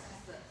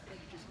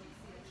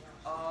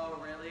 Oh,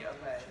 really?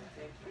 Okay.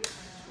 Thank you.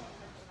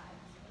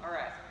 All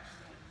right.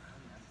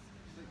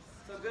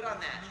 So good on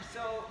that.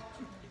 So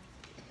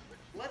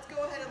let's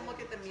go ahead and look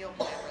at the meal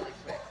plan really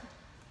quick.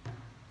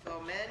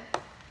 So men,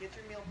 get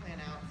your meal plan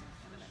out.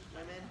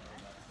 Women.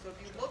 So if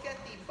you look at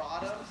the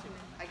bottom,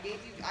 I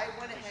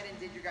went ahead and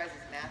did your guys'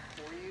 math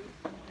for you.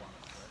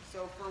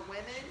 So for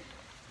women,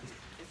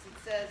 it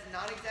says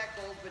not exact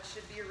goals, but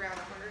should be around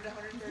 100 to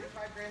 135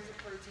 grams of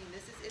protein.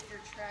 This is if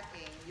you're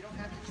tracking. You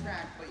don't have to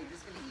track, but you're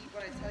just going to eat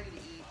what I tell you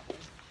to eat,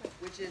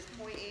 which is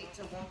 0.8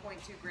 to 1.2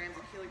 grams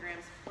of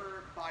kilograms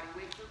per body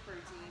weight for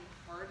protein.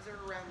 Carbs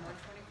are around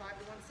 125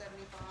 to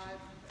 175.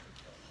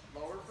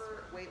 Lower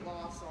for weight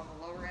loss, so on the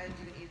lower end,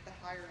 you can eat at the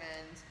higher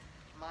end.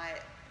 My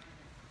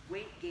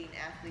weight gain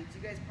athletes,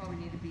 you guys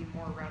probably need to be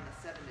more around the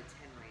 7 to 10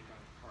 range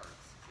on carbs.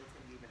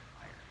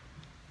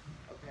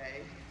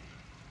 okay?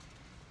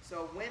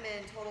 So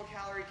women, total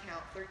calorie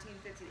count,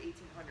 1350 to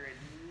 1800.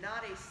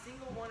 Not a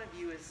single one of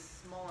you is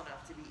small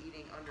enough to be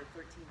eating under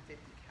 1350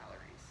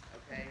 calories,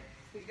 okay?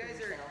 If you guys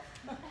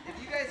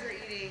are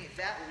eating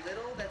that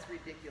little, that's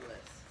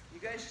ridiculous.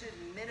 You guys should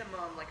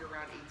minimum like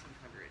around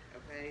 1800,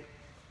 okay?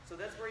 So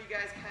that's where you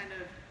guys kind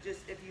of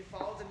just, if you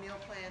follow the meal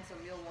plan, so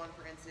meal 1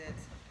 for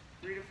instance,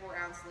 3 to 4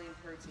 ounce lean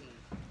protein.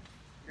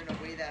 You're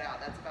gonna weigh that out.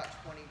 That's about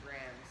 20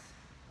 grams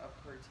of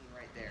protein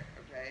right there,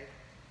 okay?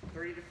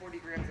 30 to 40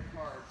 grams of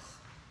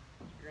carbs.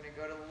 You're gonna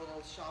go to the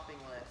little shopping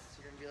list.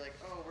 You're gonna be like,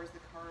 oh, where's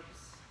the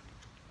carbs?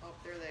 Oh,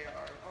 there they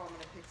are. Oh, I'm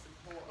gonna pick some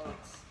whole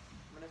oats.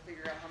 I'm gonna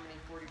figure out how many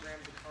 40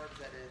 grams of carbs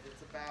that is.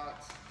 It's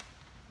about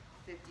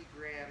 50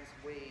 grams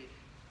weighed.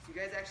 So you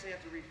guys actually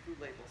have to read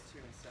food labels too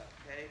and stuff,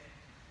 okay?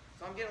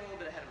 So I'm getting a little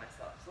bit ahead of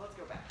myself. So let's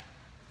go back.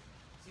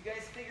 So you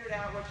guys figured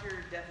out what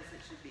your deficit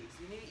should be.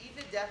 So you need to eat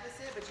the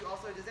deficit, but you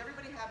also, does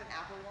everybody have an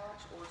Apple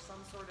Watch or some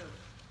sort of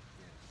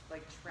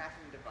like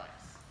tracking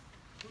device?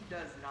 Who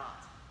does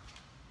not?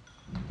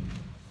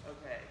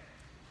 Okay.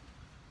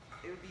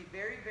 It would be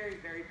very, very,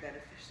 very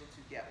beneficial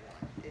to get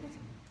one if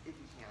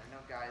you can. I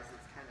know, guys,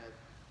 it's kind of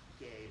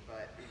gay,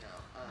 but you know,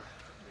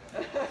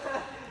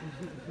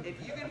 if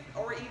you can,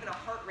 or even a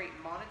heart rate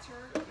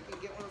monitor. You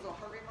can get one of those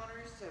little heart rate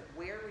monitors to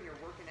wear when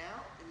you're working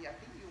out, and I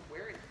think you can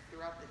wear it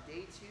throughout the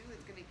day too.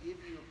 It's going to give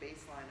you a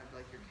baseline of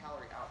like your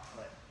calorie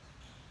output.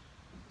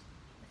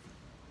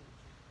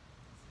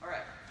 All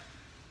right.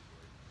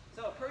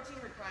 So protein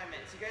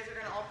requirements. You guys are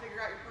going to all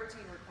figure out your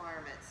protein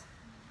requirements.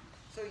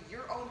 So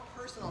your own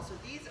personal, so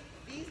these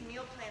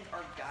meal plans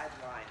are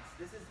guidelines.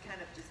 This is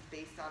kind of just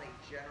based on a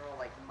general,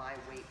 like my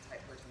weight type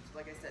person. So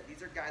like I said,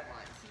 these are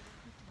guidelines.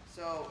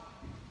 So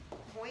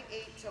 0.8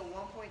 to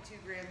 1.2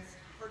 grams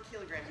per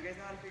kilogram. You guys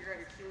know how to figure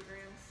out your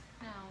kilograms?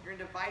 No. You're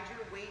gonna divide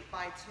your weight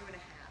by 2.5.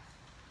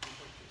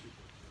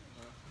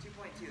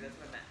 2.2, that's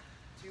what I meant.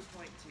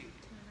 2.2.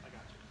 I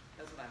got you.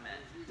 That's what I meant.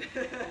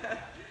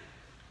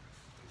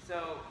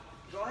 So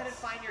go ahead and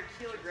find your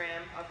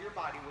kilogram of your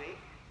body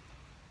weight.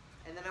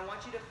 And then I want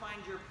you to find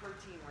your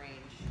protein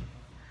range.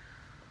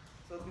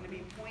 So it's going to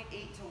be 0.8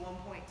 to 1.2.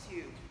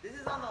 This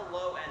is on the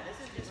low end. This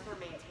is just for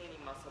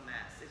maintaining muscle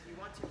mass. If you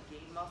want to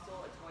gain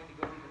muscle, it's going to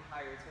go even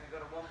higher. It's going to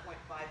go to 1.5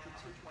 to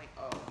 2.0.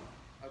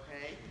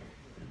 Okay?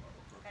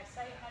 Okay,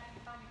 say how do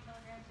you find your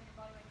kilograms in your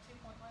body weight? 2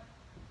 point what?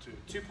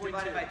 2.2.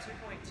 Divided by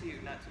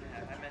 2.2, not 2.5.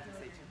 I meant to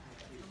say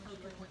 2.2.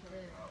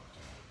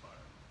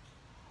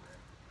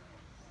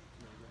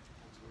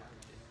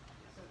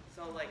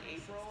 So like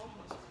April,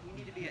 you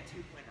need to be at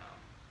 2.0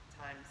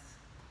 times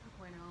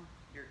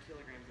your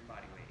kilograms in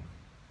body weight.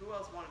 Who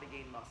else wanted to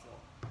gain muscle?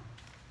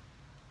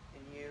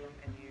 And you,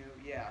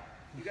 yeah.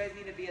 You guys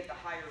need to be at the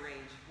higher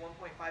range,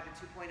 1.5 to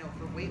 2.0.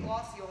 For weight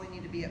loss, you only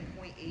need to be at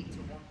 0.8 to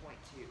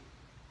 1.2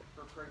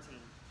 for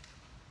protein.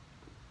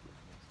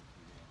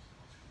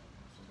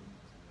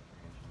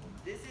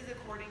 This is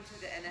according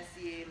to the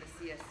NSCA and the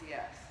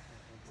CSCS,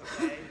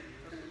 okay?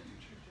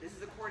 This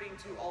is according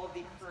to all of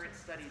the current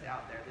studies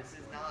out there. This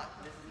is not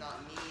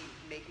me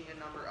making a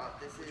number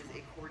up. This is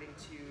according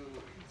to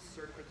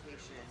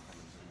certification,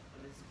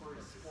 and this is for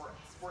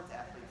sports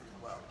athletes as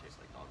well.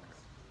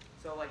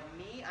 So like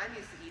me, I'm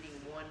used to eating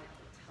 1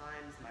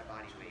 times my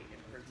body weight in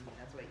protein.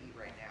 That's what I eat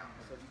right now.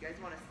 So if you guys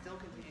want to still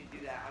continue to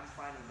do that, I'm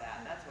fine with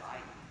that. That's what I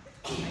eat.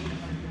 I eat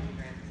 150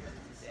 grams of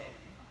protein a day.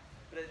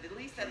 But at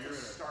least that's a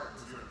start.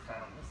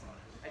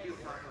 I do a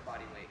pound per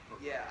body weight.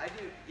 Yeah, I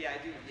do. Yeah, I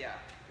do. Yeah.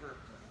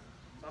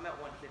 So I'm at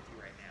 150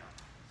 right now.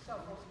 So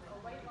for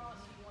weight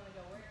loss, you want to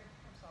go where?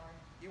 I'm sorry.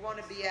 You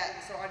want to be at,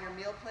 so on your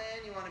meal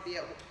plan, you want to be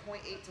at 0.8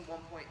 to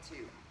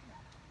 1.2.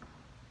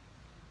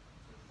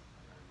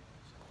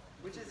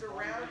 Which is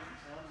around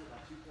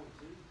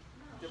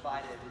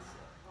divided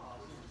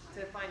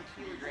to find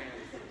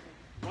kilograms.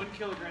 1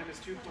 kilogram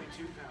is 2.2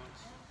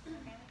 pounds.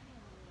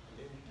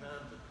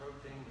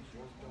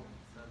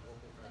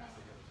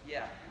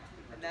 Yeah,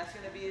 and that's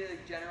going to be the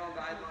general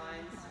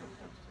guidelines.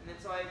 And then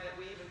so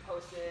we even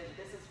posted,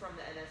 this is from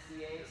the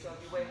NSCA, so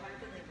if you weigh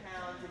 150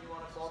 pounds and you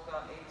want to bulk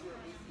up, aim to at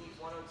least eat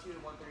 102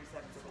 to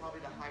 137, so probably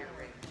the higher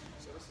range.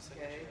 So this is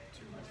okay.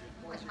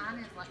 Like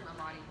mine is like my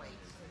body weight.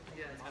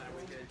 Yeah, that's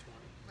good.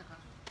 Okay.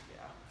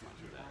 Yeah.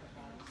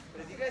 But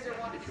if you guys are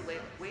wanting to do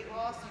weight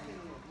loss, you can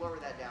lower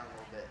that down a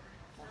little bit.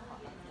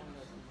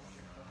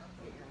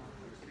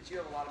 But you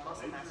have a lot of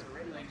muscle mass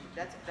already.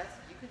 That's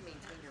you can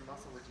maintain your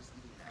muscle with just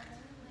eating that.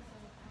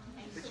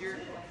 But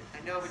I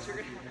know, but you're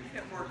gonna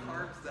get more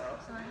carbs though.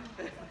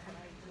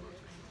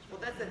 Well,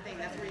 that's the thing.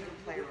 That's where you can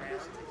play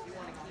around. If you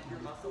want to keep your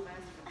muscle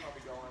mass, you can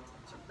probably go on to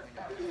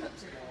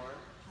 2.0 more.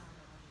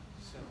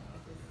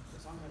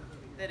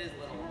 That is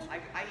little.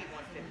 I eat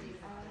 150.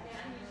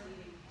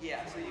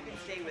 Yeah, so you can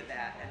stay with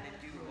that and then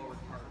do lower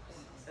carbs.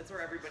 That's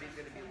where everybody's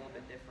going to be a little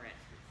bit different.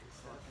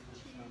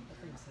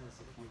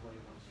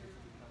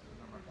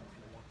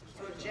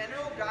 So a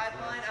general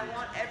guideline, I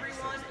want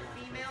everyone,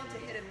 female, to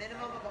hit a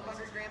minimum of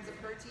 100 grams of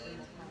protein.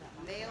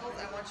 Males,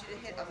 I want you to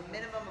hit a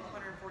minimum of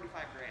 145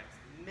 grams.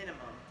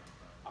 Minimum.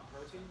 On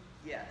protein?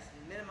 Yes,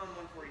 minimum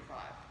 145.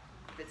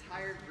 If If it's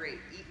higher,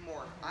 great, eat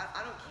more.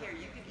 I don't care,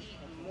 you can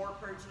eat more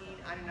protein.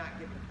 I do not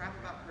give a crap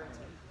about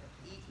protein.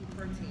 Eat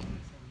protein.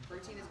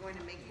 Protein is going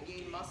to make you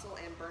gain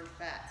muscle and burn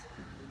fat.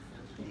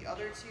 The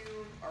other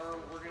two are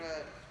we're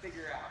gonna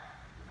figure out.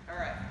 All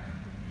right.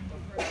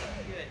 So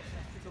protein's good.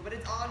 So, but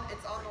it's on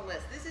the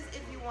list. This is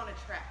if you want to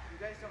track.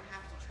 You guys don't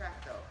have to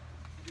track though.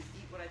 You just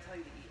eat what I tell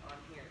you to eat on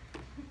here.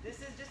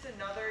 This is just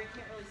another. You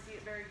can't really see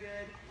it very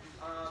good.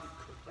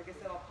 Like I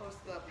said, I'll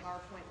post the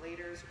PowerPoint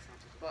later.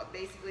 But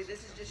basically,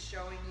 this is just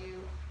showing you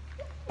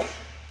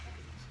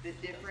the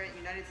different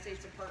United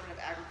States Department of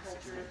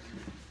Agriculture.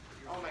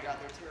 Oh my God,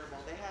 they're terrible.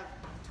 They have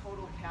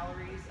total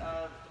calories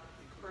of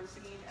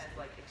protein as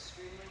like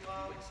extremely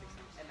low,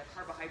 and the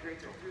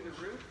carbohydrates are through the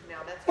roof.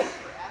 Now that's good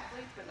for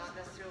athletes, but not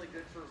necessarily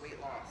good for weight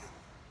loss.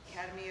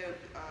 Academy of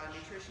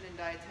Nutrition and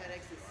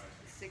Dietetics is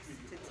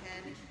 6 to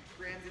 10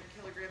 grams of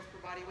kilograms per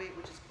body weight,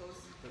 which is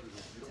close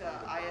to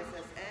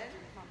ISSN.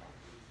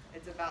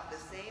 It's about the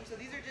same. So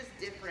these are just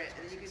different.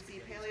 And then you can see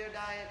paleo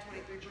diet,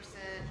 23%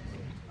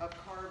 of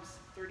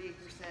carbs, 38%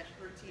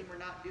 protein. We're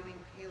not doing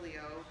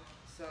paleo,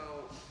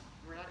 so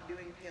we're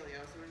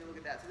gonna look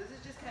at that. So this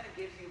is just kind of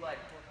gives you like,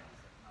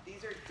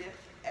 these are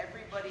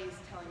everybody's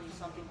telling you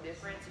something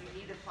different, so you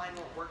need to find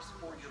what works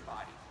for your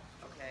body,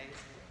 okay?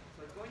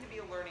 So it's going to be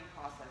a learning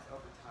process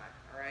over time,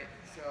 all right?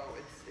 So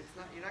it's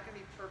not, you're not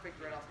gonna be perfect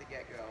right off the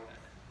get-go.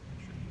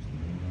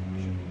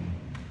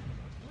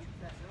 What's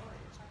that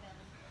noise?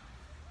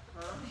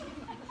 Huh?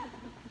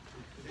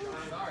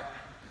 Sorry.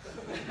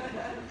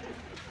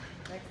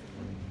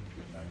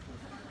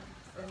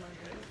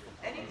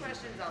 Any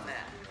questions on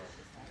that?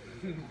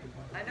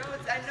 I know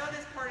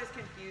this part is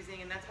confusing,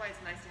 and that's why it's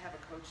nice to have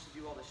a coach to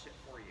do all the shit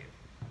for you.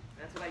 And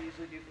that's what I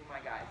usually do for my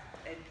guys.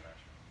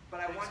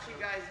 But I want you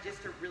guys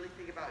just to really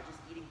think about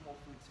just eating whole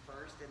foods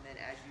first, and then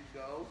as you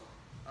go,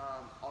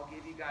 I'll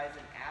give you guys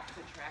an app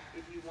to track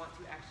if you want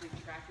to actually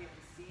track it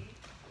and see.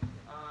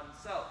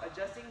 So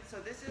adjusting, so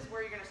this is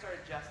where you're gonna start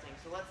adjusting.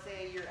 So let's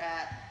say I'm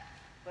at,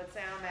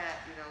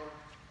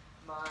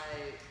 my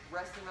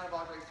resting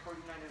metabolic rate is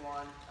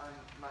 1491.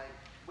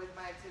 With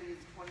my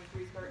activities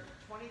 2311.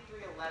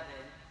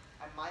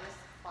 I'm minus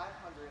 500.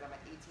 I'm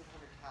at 1800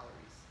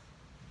 calories,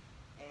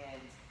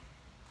 and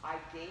I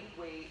gain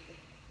weight.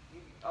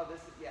 You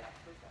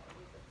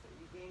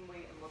gain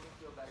weight and look and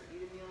feel better.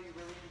 Eat a meal you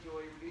really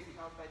enjoy. Reduce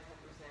calories by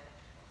 10%.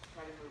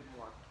 Try to move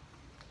more.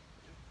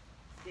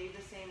 Stay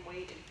the same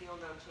weight and feel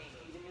no change.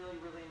 Eat a meal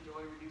you really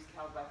enjoy. Reduce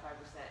calories by 5%.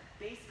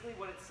 Basically,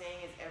 what it's saying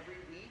is every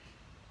week,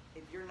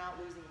 if you're not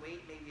losing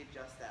weight, maybe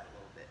adjust that a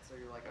little bit. So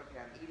you're like, okay,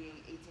 I'm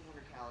eating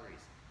 1800 calories.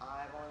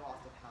 I've only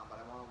lost a pound,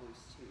 but I want to lose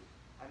 2.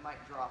 I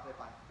might drop it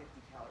by 50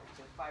 calories,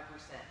 so 5%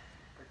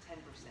 or 10%.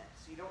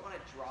 So you don't want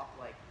to drop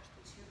like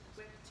too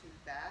quick, too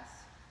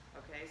fast.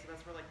 Okay, so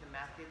that's where like the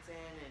math gets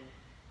in, and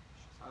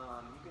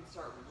you can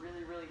start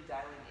really, really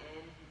dialing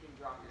in. You can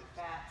drop your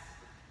fats.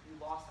 You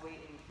lost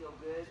weight and you feel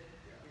good.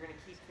 You're going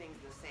to keep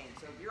things the same.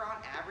 So if you're on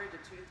average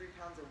of 2 to 3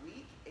 pounds a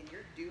week and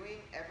you're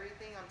doing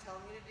everything I'm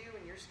telling you to do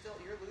and you're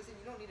losing,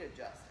 you don't need to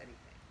adjust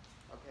anything.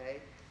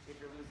 Okay? If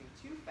you're losing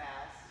too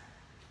fast,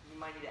 you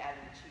might need to add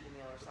in a cheat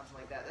meal or something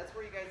like that. That's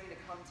where you guys need to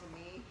come to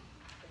me.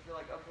 If you're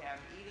like, okay, I'm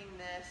eating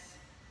this,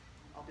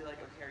 I'll be like,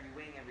 okay, are you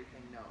weighing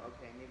everything? No.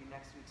 Okay, maybe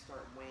next week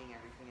start weighing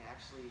everything and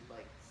actually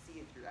like see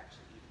if you're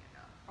actually eating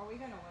enough. Are we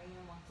gonna weigh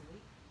in once a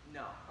week?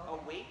 No. Okay. Oh,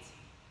 weight?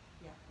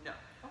 Yeah. No.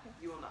 Okay.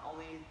 You will not.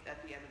 Only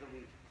at the end of the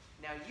week.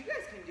 Now you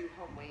guys can do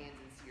home weigh-ins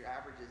and see your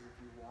averages if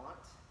you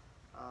want.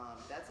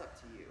 That's up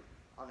to you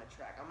on a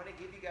track. I'm gonna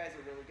give you guys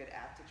a really good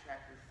app to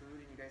track your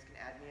food, and you guys can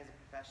add me as a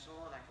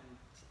professional, and I can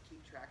keep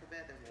track of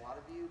it. There's a lot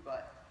of you,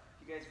 but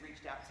if you guys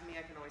reached out to me,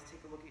 I can always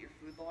take a look at your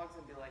food logs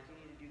and be like, you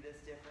need to do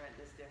this different,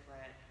 this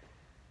different.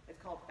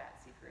 It's called Fat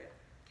Secret.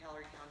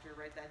 Calorie counter,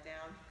 write that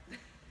down.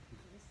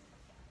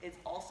 It's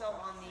also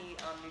on the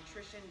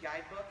nutrition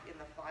guidebook in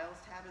the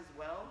files tab as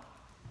well.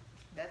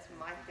 That's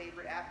my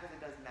favorite app because it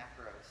does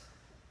macros.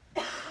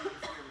 You can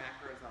see your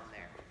macros on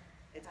there.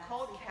 It's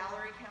called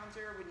Calorie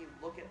Counter when you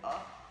look it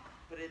up,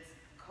 but it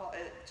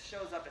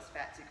shows up as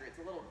Fat Secret.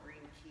 It's a little green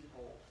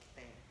keyhole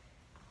thing.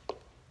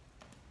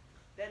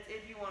 That's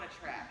if you want to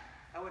track.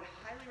 I would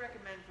highly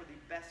recommend for the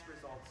best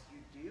results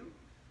you do,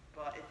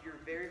 but if you're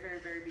very,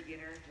 very, very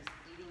beginner, just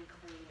eating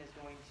clean is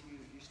going to,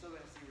 you're still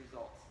going to see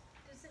results.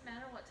 Does it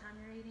matter what time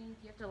you're eating?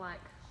 Do you have to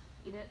like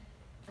eat it?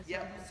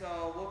 Yep,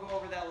 so we'll go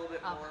over that a little bit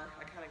more.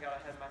 I kind of got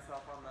ahead of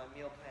myself on the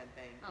meal plan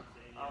thing.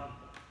 Okay.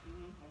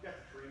 I've got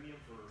the premium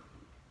for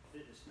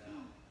Fitness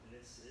now, and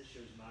it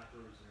shows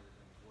macros and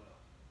everything as well.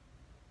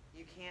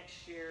 You can't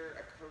share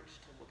a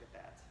coach to look at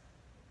that.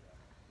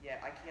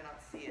 Yeah, I cannot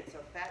see it.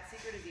 So Fat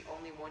Secret is the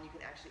only one you can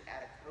actually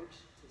add a coach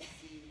to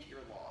see your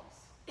logs.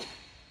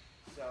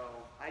 So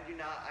and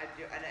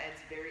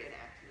it's very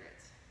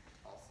inaccurate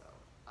also.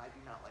 I do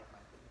not like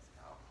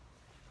MyFitnessPal.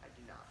 I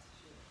do not.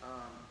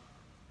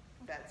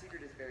 Fat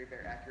Secret is very,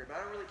 very accurate, but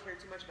I don't really care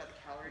too much about the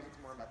calories. It's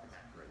more about the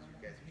macros you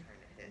guys are trying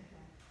to hit.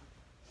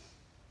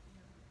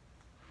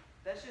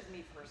 That's just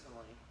me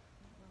personally.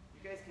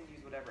 You guys can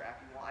use whatever app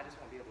you want. I just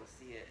won't be able to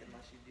see it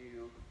unless you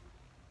do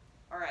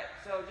All right,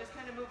 so just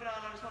kind of moving on.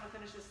 I just want to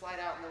finish this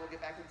slide out, and then we'll get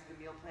back into the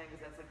meal plan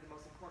because that's like the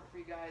most important for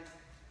you guys.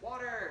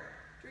 Water,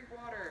 drink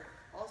water.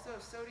 Also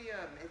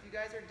sodium. If you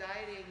guys are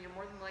dieting, you're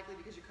more than likely,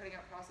 because you're cutting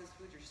out processed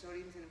foods, your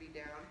sodium's going to be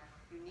down.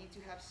 You need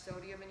to have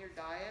sodium in your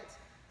diet.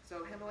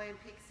 So Himalayan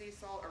pink sea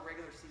salt or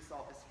regular sea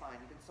salt is fine.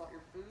 You can salt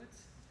your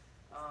foods.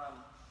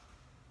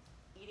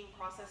 Eating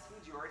processed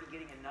foods, you're already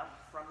getting enough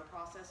from the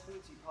processed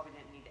foods, so you probably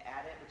didn't need to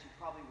add it, but you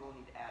probably will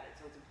need to add it.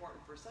 So it's important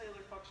for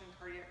cellular function,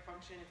 cardiac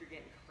function. If you're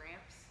getting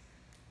cramps,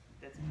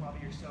 that's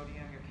probably your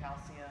sodium, your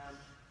calcium.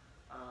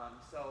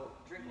 So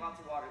drink lots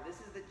of water. This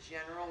is the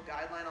general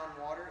guideline on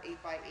water, 8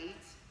 by 8,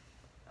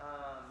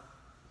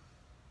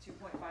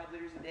 2.5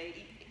 liters a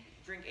day.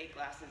 Drink 8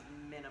 glasses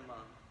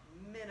minimum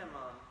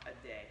a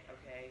day,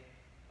 okay,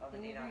 of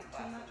an 8-ounce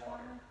glass of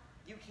water.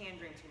 You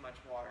can drink too much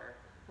water.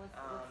 What's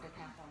the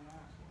cap on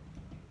that?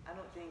 I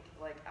don't think,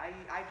 like, I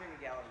drink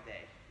a gallon a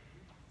day,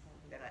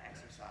 and I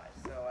exercise,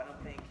 so I don't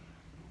think,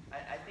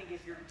 I think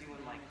if you're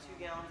doing like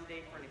 2 gallons a day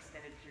for an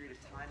extended period of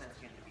time,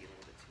 that's going to be a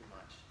little bit too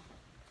much.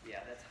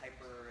 Yeah, that's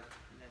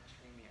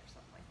hypernatremia or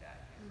something like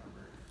that, I can't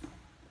remember.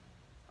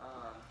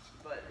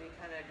 But it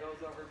kind of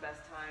goes over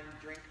best time,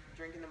 drink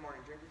in the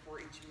morning, drink before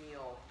each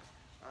meal,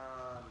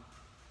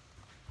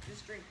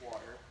 just drink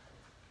water.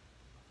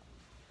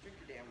 Drink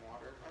your damn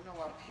water. I know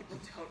a lot of people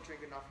don't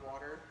drink enough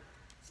water.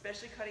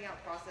 Especially cutting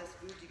out processed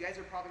foods. You guys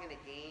are probably going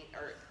to gain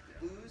or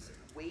lose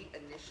weight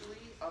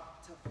initially up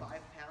to 5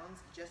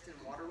 pounds just in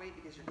water weight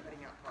because you're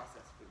cutting out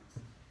processed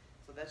foods.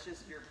 So that's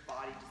just your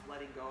body just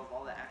letting go of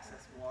all the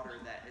excess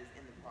water that is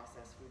in the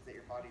processed foods that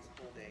your body's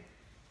holding.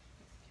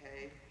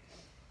 Okay?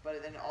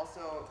 But then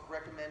also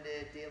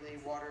recommended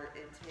daily water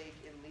intake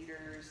in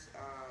liters.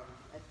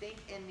 I think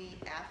in the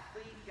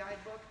athlete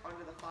guidebook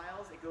under the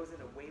files, it goes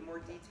into way more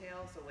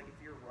detail. So like if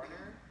you're a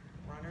runner,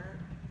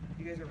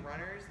 you guys are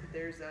runners,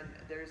 there's in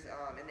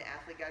the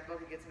athlete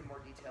guidebook, it gets into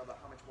more detail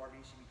about how much water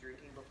you should be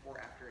drinking before,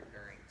 after, and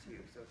during too.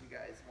 So if you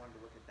guys wanted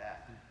to look at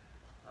that.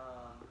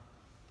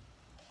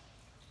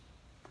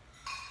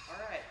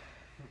 All right,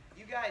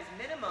 you guys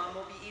minimum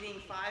will be eating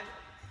five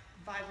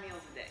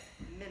meals a day,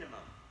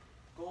 minimum.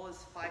 Goal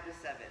is 5 to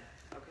 7,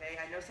 okay?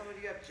 I know some of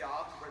you have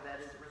jobs where that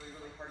is really,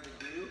 really hard to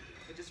do,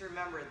 but just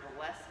remember, the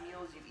less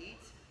meals you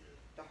eat,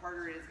 the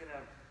harder it is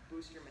gonna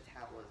boost your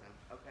metabolism,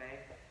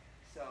 okay?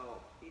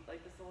 So eat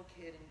like this little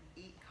kid and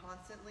eat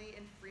constantly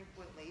and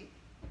frequently,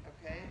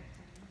 okay?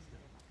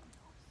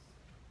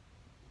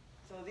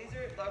 So these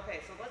are,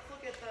 okay, so let's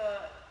look at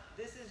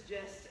this is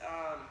just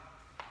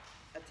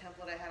a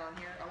template I had on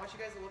here. I want you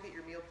guys to look at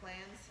your meal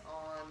plans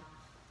on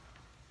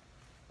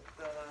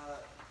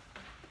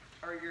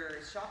or your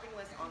shopping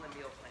list on the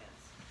meal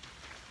plans.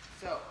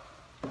 So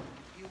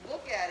you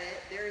look at it,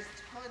 there's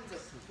tons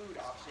of food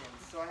options.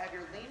 So I have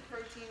your lean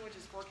protein, which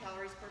is 4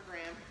 calories per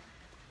gram.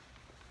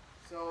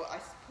 So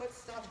I put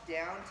stuff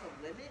down to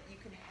limit. You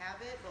can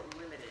have it, but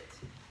limit it.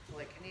 So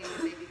like Canadian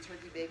baby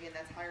turkey bacon,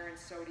 that's higher in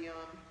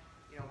sodium.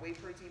 You know, whey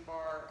protein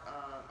bar,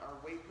 or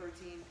whey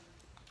protein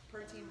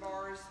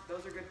bars.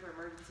 Those are good for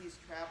emergencies,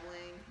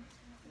 traveling.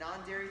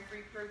 Non-dairy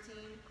free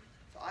protein.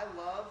 So I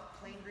love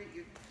plain Greek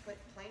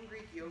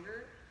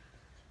yogurt.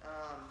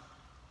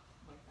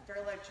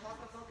 Fairlife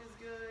chocolate milk is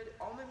good.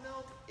 Almond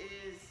milk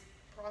is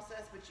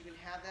processed, but you can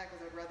have that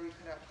because I'd rather you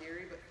cut out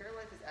dairy. But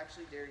Fairlife is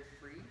actually dairy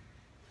free.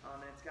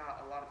 And it's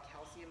got a lot of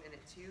calcium in it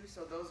too.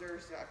 So those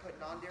are, so I put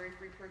non-dairy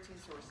free protein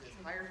sources,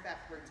 higher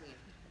fat protein.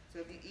 So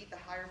if you eat the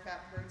higher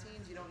fat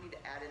proteins, you don't need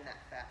to add in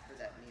that fat for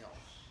that meal.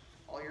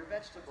 All your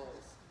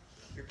vegetables,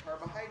 your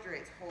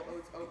carbohydrates, whole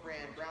oats, oat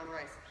bran, brown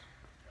rice.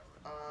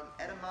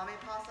 Edamame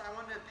pasta, I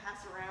wanted to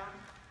pass around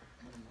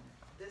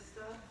this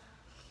stuff.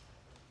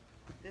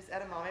 This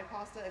edamame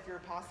pasta, if you're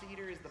a pasta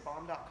eater, is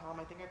thebomb.com.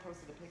 I think I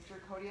posted a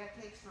picture. Kodiak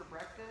cakes for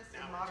breakfast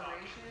in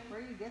moderation.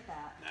 Where do you get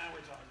that? Now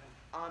we're talking.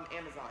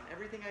 Amazon.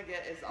 Everything I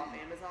get is off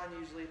Amazon,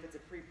 usually if it's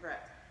a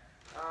pre-prep.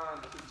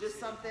 Just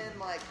something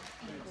like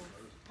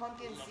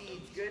pumpkin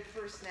seeds, good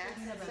for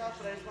snacks and stuff,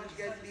 but I just want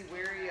you guys to be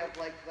wary of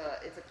like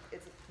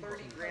it's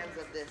 30 grams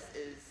of this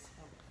is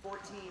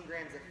 14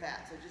 grams of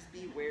fat, so just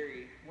be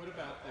wary. What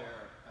about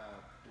their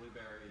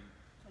blueberry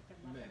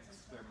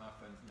mix, their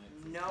muffins mix?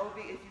 No,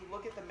 if you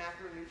look at the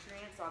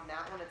macronutrients on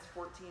that one, it's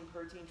 14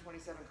 protein,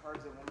 27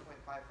 carbs, and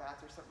 1.5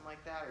 fats or something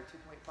like that, or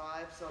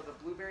 2.5. So the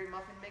blueberry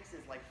muffin mix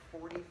is like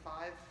 45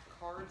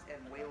 carbs and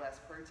way less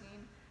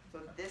protein.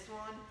 So this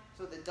one,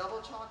 so the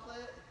double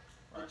chocolate,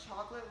 the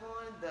chocolate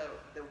one,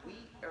 the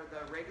wheat or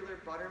the regular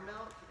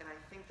buttermilk, and I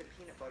think the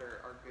peanut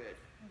butter are good.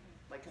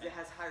 Like, because it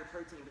has higher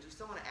protein, but you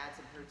still want to add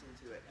some protein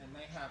to it. And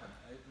they have an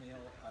oatmeal,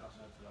 I don't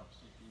know if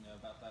you know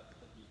about that,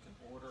 but you can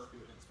order,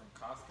 it's from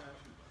Costco.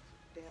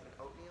 They have an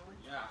oatmeal?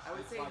 Yeah. I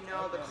would it's say like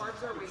no, the oatmeal.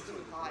 carbs are way too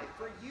high.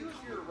 For you, if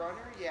you're a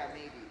runner, yeah,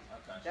 maybe.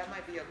 Okay. That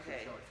might be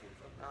okay.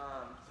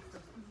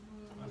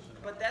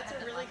 But that's a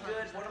really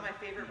good, one of my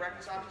favorite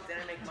breakfast options, and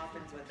I make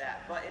muffins with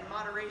that. But in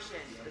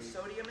moderation, the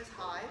sodium is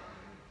high.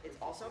 It's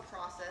also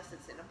processed,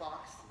 it's in a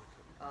box.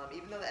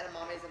 Even though the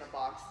edamame is in a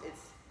box,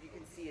 you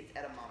can see it's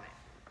edamame.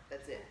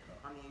 That's it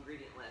on the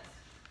ingredient list.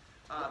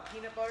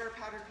 Peanut butter,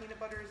 powdered peanut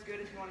butter is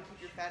good if you want to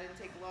keep your fat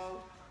intake low.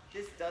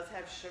 This does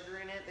have sugar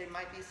in it. There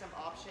might be some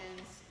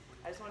options.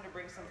 I just wanted to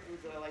bring some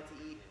foods that I like to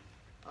eat.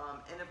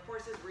 And of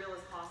course, as real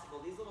as possible.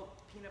 These little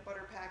peanut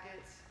butter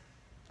packets,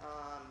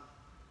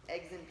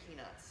 eggs and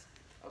peanuts.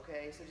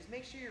 Okay, so just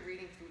make sure you're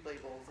reading food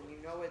labels and you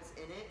know what's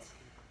in it.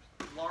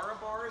 Lara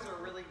bars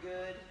are really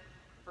good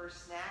for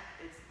snack.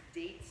 It's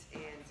dates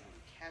and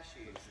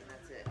cashews, and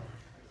that's it.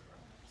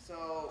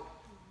 So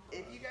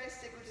if you guys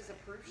stick with this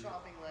approved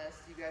shopping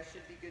list, you guys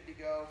should be good to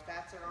go.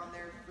 Fats are on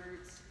there,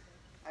 fruits.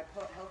 I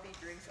put healthy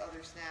drinks,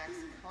 other snacks,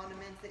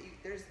 condiments that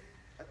there's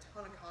a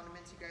ton of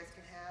condiments you guys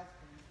can have.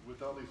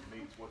 With all these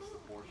meats, what's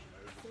the portion?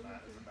 Does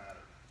it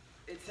matter?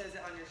 It says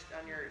it on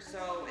your,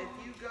 so if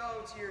you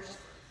go to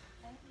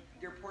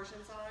your portion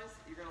size,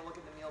 you're gonna look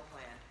at the meal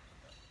plan.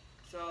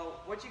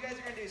 So what you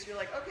guys are gonna do is you're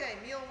like, okay,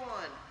 meal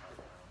 1.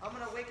 I'm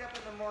gonna wake up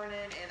in the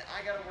morning and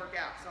I gotta work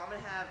out. So I'm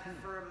gonna have,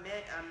 for a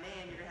man,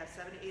 you're gonna have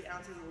 7 to 8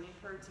 ounces of lean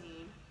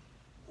protein,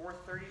 or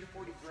 30 to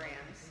 40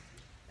 grams,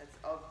 that's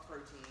of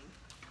protein,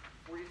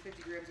 40 to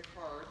 50 grams of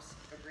carbs,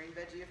 a green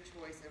veggie of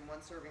choice, and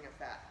 1 serving of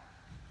fat.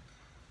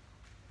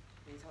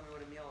 Can you tell me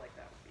what a meal like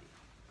that would be?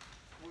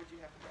 What would you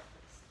have for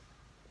breakfast?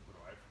 What do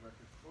I have for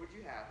breakfast? What would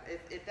you have?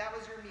 If that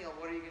was your meal,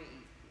 what are you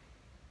gonna eat?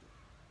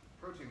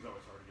 Protein's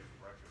always hard to get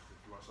for breakfast. If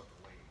you want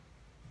something lean,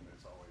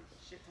 it's always...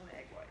 Shit ton of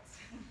egg whites.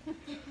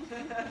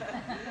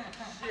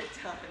 Shit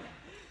ton.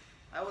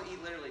 I will eat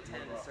literally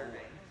 10 in a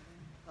serving.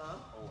 Huh?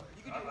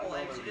 You could do whole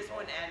eggs, you just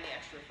wouldn't add any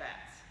extra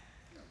fats.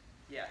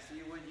 Yeah, so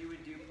you would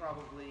do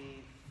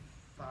probably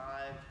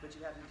 5, but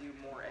you have to do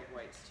more egg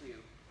whites too.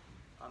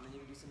 And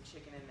you can do some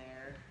chicken in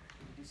there,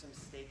 you can do some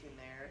steak in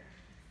there.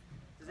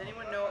 Does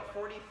anyone know what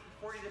 40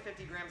 to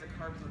 50 grams of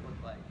carbs would look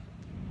like?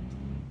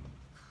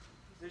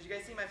 Did you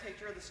guys see my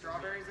picture of the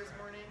strawberries this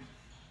morning?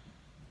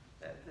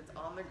 That's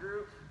on the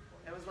group.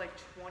 It was like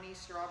 20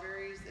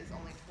 strawberries, it's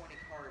only 20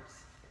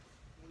 carbs.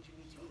 It means you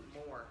need to eat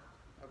more,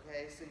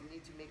 okay? So you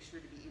need to make sure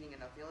to be eating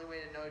enough. The only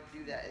way to know to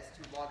do that is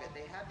to log it.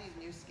 They have these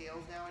new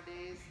scales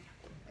nowadays.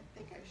 I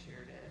think I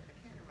shared it. I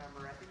can't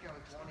remember. I think I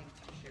was wanting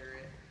to share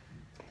it.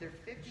 They're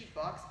 $50,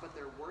 but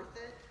they're worth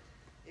it.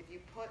 If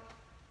you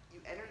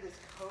enter this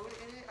code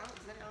in it, I don't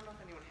know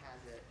if anyone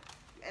has it.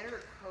 You enter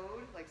a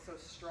code, like so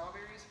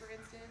strawberries for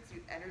instance,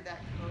 you enter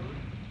that code,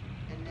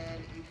 and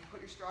then you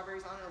put your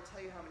strawberries on, it'll tell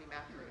you how many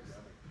macros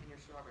in your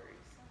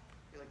strawberries.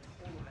 You're like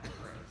total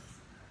macros.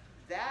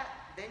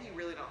 That, then you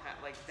really don't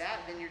have, like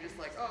that, then you're just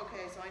like, oh,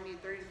 okay, so I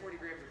need 30 to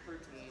 40 grams of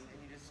protein, and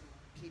you just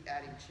keep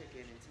adding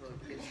chicken until it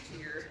gets to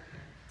your,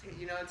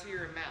 to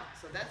your amount.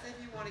 So that's if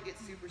you want to get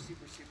super,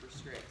 super, super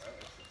strict.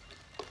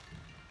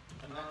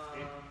 And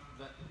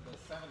that's the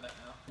 7 to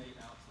 8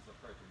 ounces of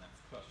protein, that's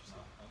cooked,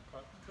 not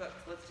uncooked?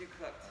 Cooked, let's do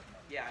cooked.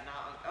 Yeah,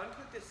 not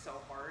uncooked is so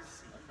hard,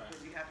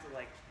 because you have to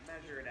like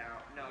measure it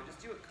out. No, just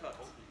do it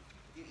cooked.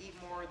 If you eat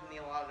more than the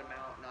allotted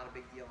amount, not a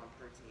big deal on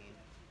protein.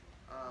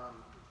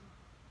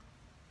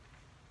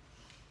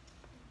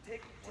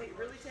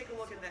 Really take a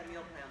look at that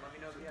meal plan. Let me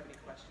know if you have any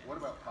questions. What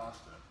about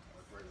pasta?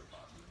 Like regular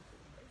pasta?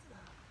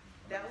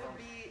 That would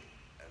be,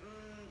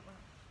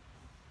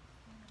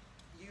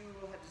 you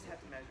will just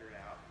have to measure it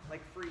out.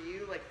 Like for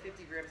you, like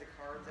 50 grams of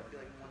carbs, that would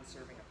be like 1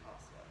 serving of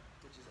pasta,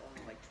 which is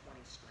only like 20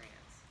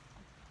 strands.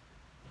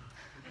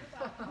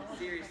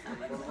 Seriously.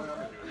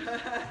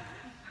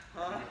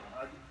 Huh?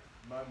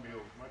 My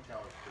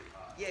calories are pretty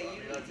high. Yeah,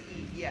 you need to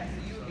eat, yeah, so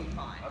you would be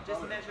fine.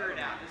 Just measure it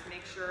out. Just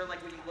make sure,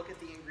 like when you look at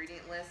the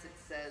ingredient list, it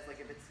says, like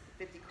if it's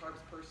 50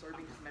 carbs per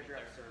serving, just measure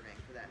out a serving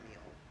for that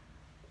meal.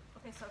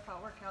 Okay, so if I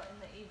work out in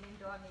the evening,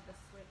 do I need to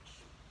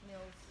switch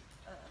meals?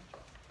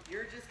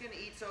 You're just gonna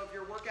eat, so if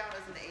your workout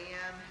is an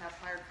AM, have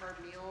higher carb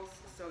meals,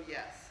 so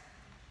yes.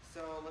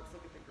 So let's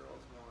look at the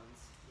girls' ones.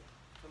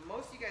 So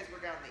most of you guys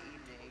work out in the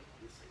evening.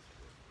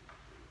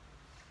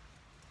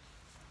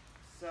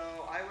 So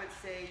I would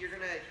say you're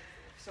gonna,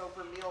 so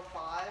for meal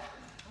 5,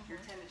 your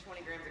 10 to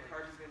 20 grams of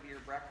carbs is gonna be your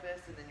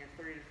breakfast, and then your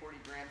 30 to 40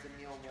 grams of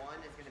meal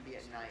 1 is gonna be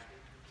at night.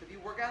 So if you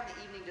work out in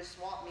the evening, just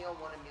swap meal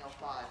 1 and meal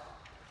 5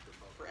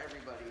 for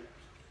everybody,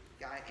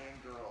 guy and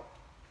girl.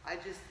 I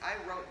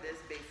wrote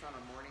this based on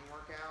a morning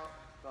workout,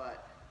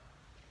 but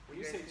When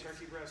you say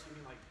turkey breast, you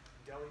mean like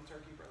deli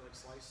turkey breast, like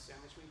sliced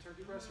sandwich meat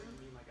turkey breast, or you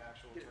mean like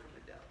actual get it from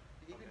turkey? the deli.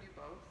 You can do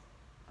both.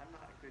 I'm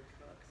not a good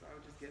cook, so I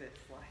would just get it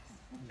sliced.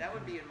 That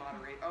would be in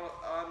moderate. Oh,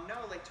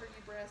 no, like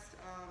turkey breast.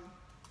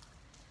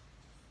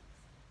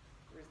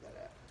 Where's that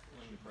at?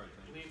 Lean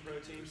protein. Lean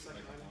protein, Make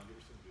second it line. one.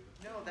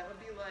 No, that would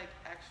be like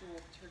actual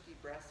turkey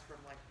breast from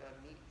like the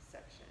meat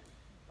section,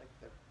 like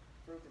the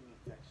frozen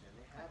meat section.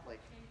 They have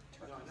like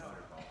turkey. No, I know.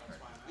 That's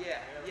why I'm asking.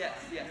 Yeah. Yes.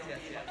 You don't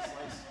need like Yes.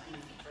 sliced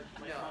beef turkey,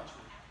 like No. crunch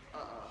meat.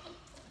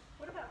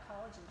 What about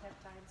collagen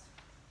peptides?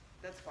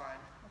 That's fine.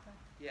 Okay.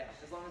 Yeah,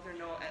 as long as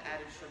there's no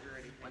added sugar or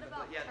anything. What But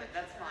about yeah, turkey-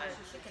 that's fine.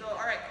 chicken So,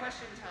 all right,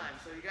 question time.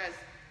 So you guys,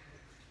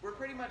 we're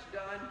pretty much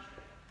done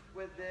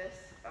with this.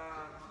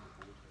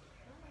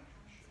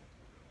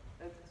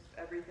 That's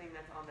everything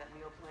that's on that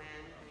meal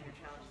plan, and your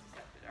challenge is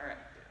accepted. All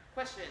right,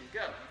 question,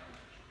 go.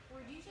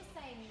 Would you just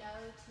say no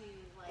to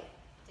like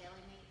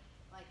deli meat?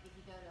 Like like if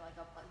you go to like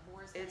a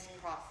Boar's It's Head.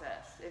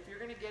 processed. If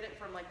you're gonna get it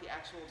from like the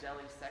actual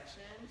deli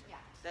section, Yeah.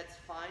 that's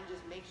fine.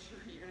 Just make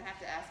sure you're gonna have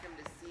to ask them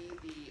to see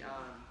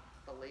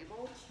the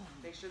label.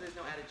 Make sure there's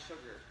no added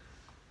sugar.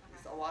 Okay.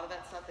 So a lot of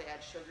that stuff they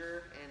add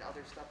sugar and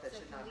other stuff that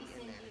So should can not we be in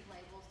send there. you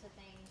labels to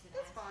things and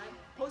That's ask fine. you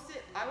if Post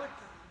things- it. I would,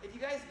 if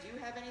you guys do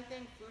have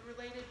anything food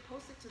related,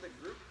 post it to the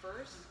group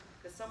first,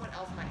 because someone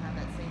else might have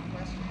that same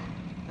question,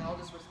 and I'll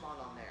just respond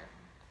on there.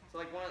 So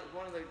like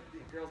one of the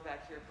girls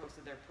back here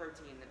posted their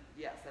protein.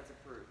 Yes, that's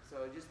approved.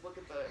 So just look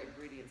at the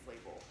ingredients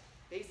label.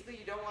 Basically,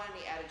 you don't want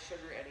any added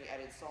sugar, any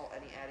added salt,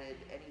 any added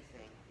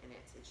anything in it.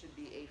 It should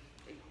be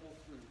a whole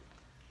food.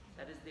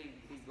 That is the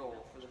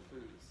goal for the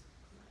foods.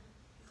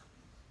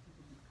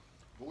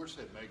 Boar's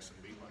Head makes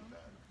some meat like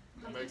that.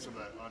 It makes them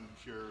that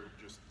uncured,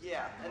 just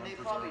Yeah, and they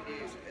probably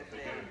do unpreserved. if They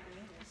they. do.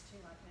 It's too,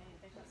 I think.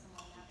 They've got some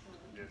all natural.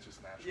 Yeah, it's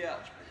just natural.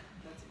 Yeah, lunch meat.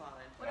 that's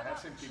fine. What I have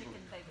about seen people-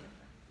 chicken bacon?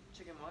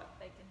 Chicken what?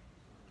 Bacon.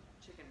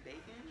 Chicken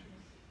bacon?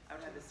 I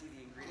would have to see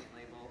the ingredient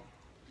label.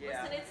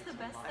 Yeah. Listen, it's the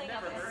best I've thing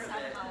never I've heard ever of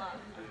had it. in my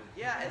life.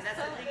 Yeah, and that's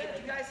the so thing. If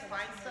you guys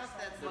find stuff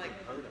that's like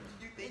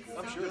you think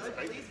will I'm be sure it's good,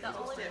 bacon. please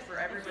post it for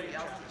everybody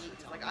else to eat.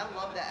 'Cause, like I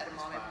love that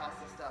edamame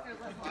pasta stuff. The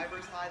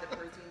fiber's high, the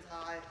protein's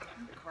high,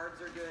 the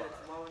carbs are good,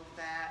 it's low in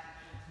fat.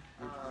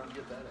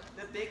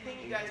 The big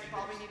thing you guys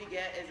probably need to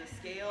get is a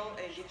scale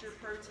and get your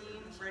protein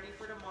ready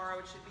for tomorrow.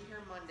 It should be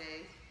here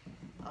Monday.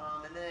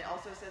 And then it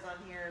also says on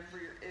here for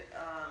your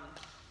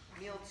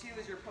meal 2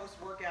 is your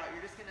post-workout.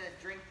 You're just gonna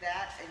drink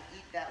that and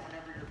eat that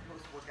whenever your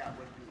post-workout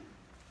would be.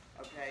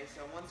 Okay,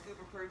 so 1 scoop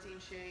of protein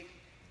shake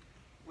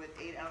with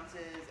 8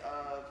 ounces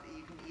of,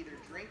 you can either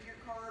drink your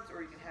carbs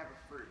or you can have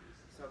a fruit.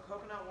 So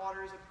coconut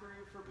water is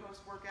approved for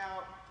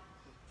post-workout.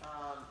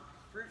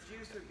 Fruit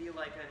juice would be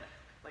like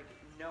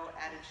no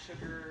added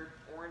sugar.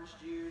 Orange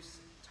juice,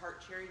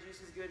 tart cherry juice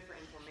is good for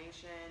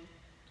inflammation,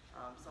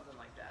 something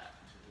like that.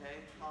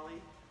 Okay, Holly?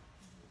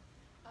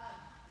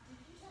 Did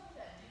you tell me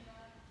that Numa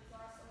is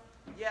also?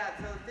 Yeah,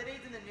 so the Fit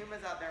Aids and the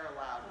Numas out there are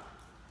allowed.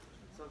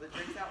 So the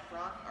drinks out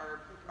front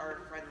are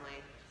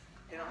friendly.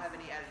 They don't have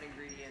any added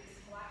ingredients.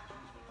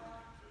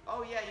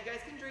 Oh yeah, you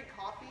guys can drink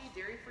coffee.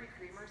 Dairy-free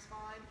creamer's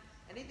fine.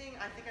 Anything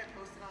I think I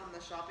posted on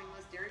the shopping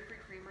list,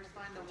 dairy-free creamer's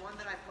fine. The one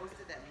that I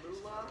posted, that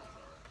Moolah,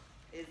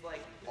 is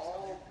like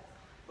all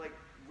like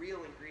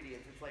real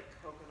ingredients. It's like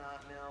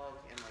coconut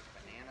milk and like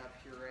banana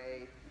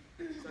puree.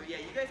 So yeah,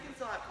 you guys can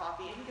still have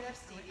coffee and you can have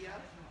stevia.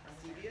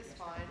 Stevia is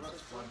fine.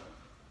 That's So- Splenda.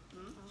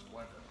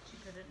 Splenda.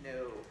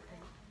 No.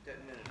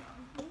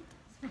 No.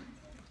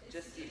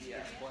 Just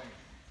stevia. Explain.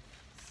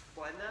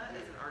 Splenda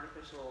is an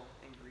artificial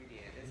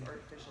ingredient. It's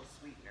artificial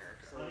sweetener,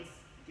 so it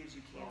gives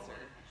you cancer.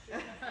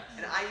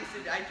 And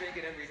I drink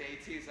it every day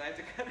too, so I have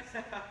to cut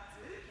it out.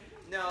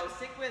 No,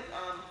 stick with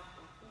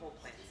whole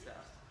plant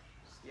stuff.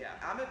 Yeah,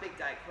 I'm a big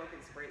Diet Coke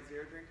and Sprite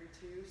Zero drinker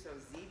too. So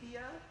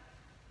Zevia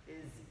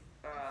is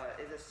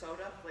a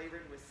soda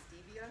flavored with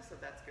stevia, so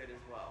that's good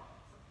as well.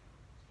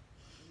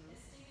 Is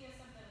stevia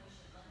something we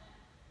should limit?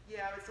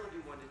 Yeah, I would still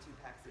do 1 to 2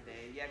 packs a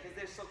day. Yeah, because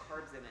there's still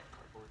carbs in it.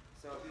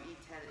 So if you eat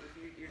 10, if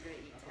you're going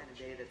to eat 10 a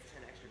day, that's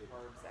 10 extra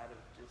carbs out of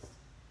just,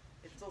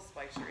 it still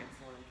spikes your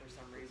insulin for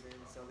some reason.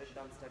 So they've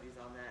done studies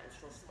on that. It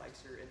still spikes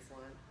your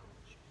insulin.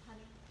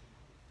 Honey.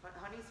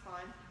 Honey's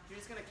fine.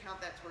 You're just going to count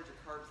that towards your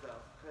carbs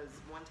though, because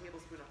 1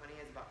 tablespoon of honey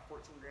has about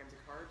 14 grams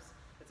of carbs.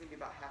 That's going to be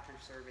about half your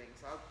serving.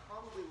 So I would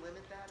probably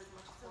limit that as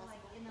much as So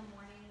like possible. in the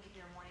morning, if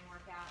you're a morning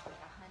workout,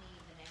 like a honey,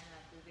 banana,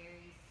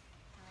 blueberries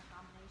kind of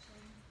combination.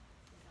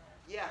 Is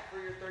that Yeah, for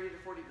your 30 to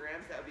 40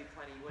 grams, that would be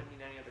plenty. You wouldn't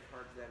need any other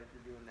carbs then if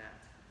you're doing that.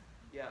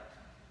 Yeah.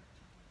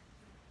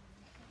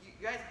 You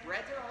guys,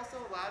 breads are also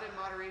allowed in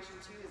moderation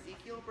too.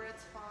 Ezekiel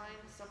bread's fine.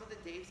 Some of the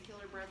Dave's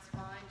Killer bread's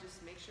fine. Just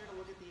make sure to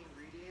look at the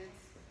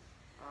ingredients.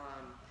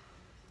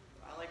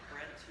 I like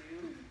bread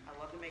too. I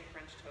love to make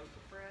French toast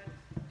with bread.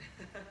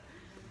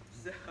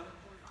 So,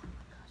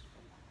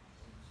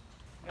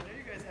 I know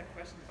you guys have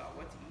questions about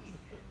what to eat.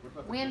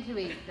 When to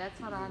eat, that's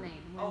what I need.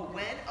 Oh,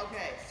 when?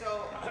 Okay,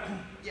 so,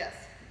 yes.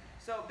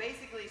 So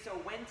basically,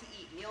 when to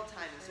eat, meal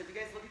timing. So if you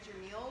guys look at your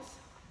meals,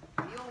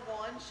 meal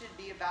 1 should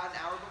be about an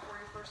hour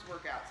before your first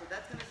workout. So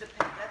that's gonna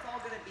depend, that's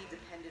all gonna be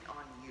dependent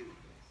on you.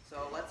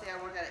 So let's say I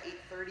work out at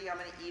 8:30, I'm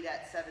gonna eat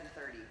at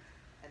 7:30.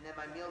 And then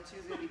my meal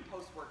 2 is gonna be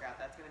post-workout,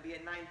 that's gonna be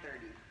at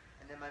 9:30.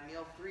 And then my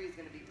meal 3 is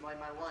gonna be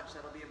like my lunch,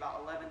 that'll be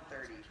about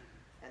 11:30.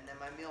 And then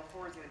my meal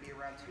 4 is going to be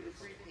around 2 to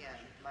 3 p.m.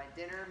 My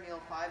dinner, meal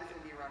 5, is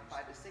going to be around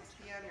 5 to 6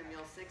 p.m. Your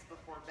meal 6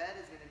 before bed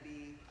is going to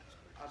be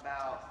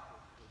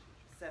about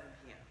 7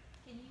 p.m.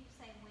 Can you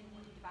say when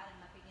you divide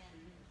them up again?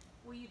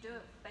 Will you do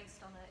it based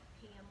on a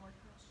PM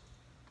workout?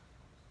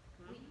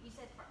 You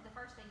said the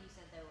first thing you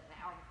said though, an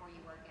hour before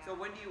you work out. So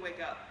when do you wake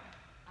up?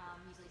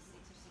 Usually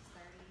 6 or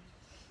 6:30.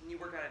 And you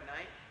work out at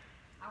night?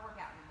 I work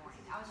out in the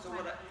morning. I was just So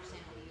trying what to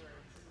understand what you were.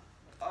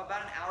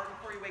 About an hour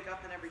before you wake up,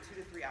 then every 2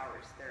 to 3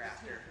 hours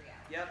thereafter. 2 to 3 hours.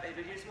 Yep, and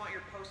you just want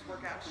your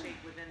post-workout shake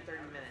within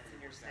 30 minutes in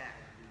your snack.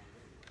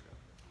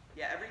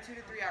 Yeah, every 2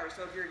 to 3 hours.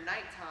 So if you're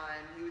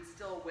nighttime, you would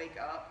still wake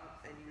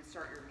up and you would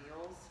start your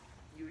meals.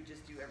 You would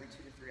just do every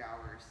 2 to 3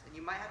 hours. And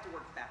you might have to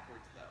work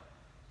backwards though.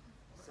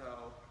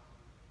 So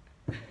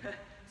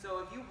So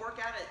if you work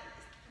out at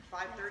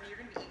 5:30, you're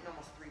gonna be eating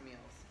almost 3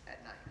 meals at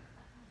night.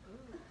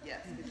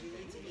 Yes, because you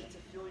need to eat to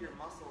fuel your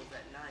muscles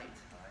at night.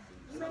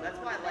 So that's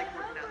why I like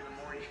working out in the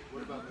morning.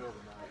 What about middle of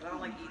the night? I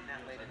don't like eating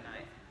that late at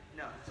night.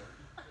 No.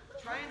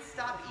 Try and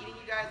stop eating,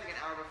 you guys, like an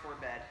hour before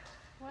bed.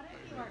 What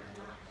if you are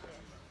not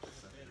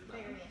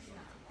various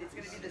stuff? It's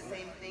gonna be the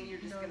same thing.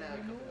 You're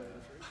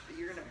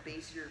gonna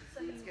base your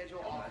food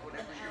schedule off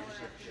whatever your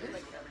shift is.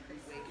 Whenever you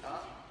wake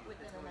up,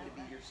 it's going to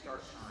be your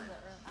start time.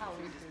 So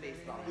you just base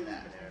it off of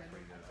that.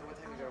 So what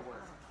time you go to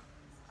work?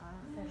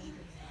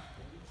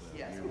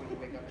 Yeah. So when you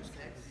wake up at 6,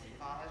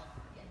 5.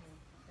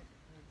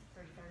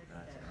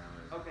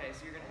 Okay, so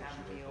you're gonna have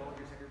a meal,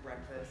 you're gonna have your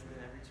breakfast, and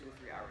then every 2 to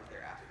 3 hours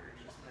thereafter,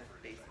 you're just gonna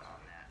base it on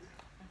that.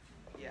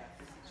 Yeah,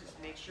 just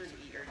make sure to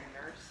eat. Are you a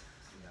nurse?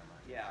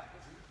 Yeah,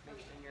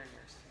 make sure you're a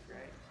nurse,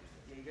 right?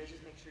 Yeah, you guys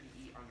just make sure to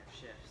eat on your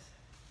shifts.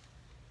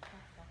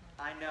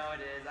 I know it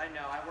is. I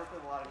know. I work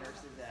with a lot of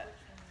nurses at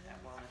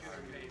wellness. I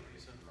have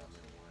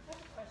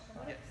a question.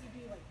 What if you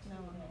do like 2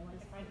 a day?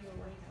 Like if I do a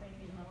weight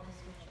training, I'll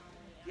switch on.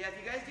 Yeah, if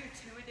you guys do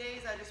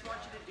 2-a-days, I just want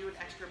you to do an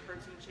extra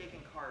protein shake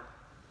and carb.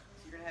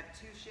 So you're gonna have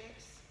 2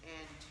 shakes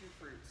and 2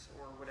 fruits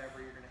or whatever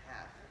you're gonna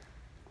have.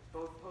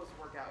 Both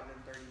post-workout within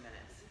 30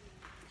 minutes.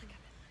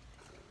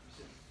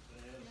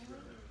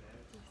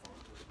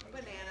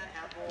 Banana,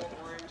 apple,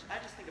 orange.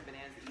 I just think a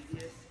banana's the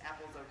easiest.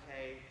 Apple's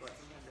okay, but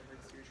sometimes it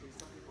hurts your teeth.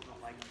 Some people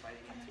don't like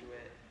biting into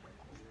it.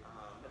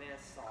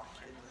 Banana's soft.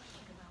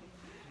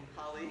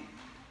 Holly?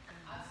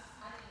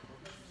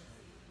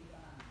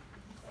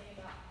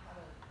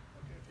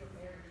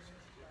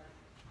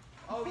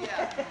 Oh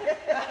yeah.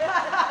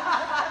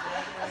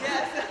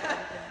 Yes.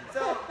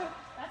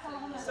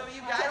 So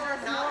you guys are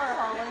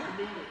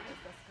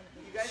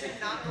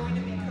not going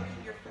to be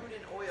cooking your food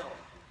in oil.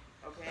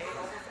 Okay?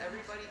 Almost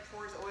everybody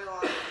pours oil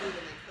on their food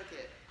and they cook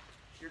it.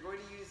 You're going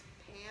to use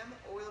PAM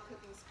oil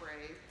cooking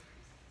spray,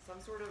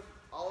 some sort of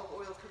olive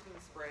oil cooking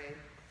spray.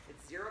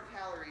 It's 0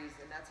 calories,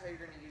 and that's how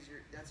you're going to use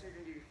that's how you're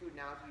going to do your food.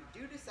 Now, if you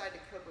do decide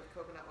to cook with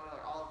coconut oil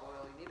or olive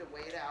oil, you need to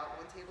weigh it out.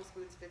 1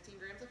 tablespoon is 15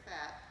 grams of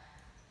fat.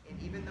 And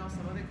even though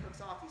some of it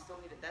cooks off, you still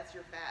need it. That's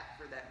your fat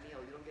for that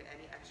meal. You don't get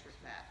any extra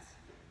fats.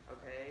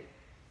 Okay?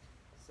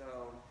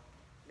 So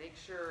make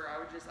sure I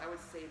would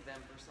save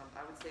them for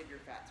I would save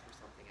your fats for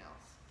something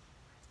else.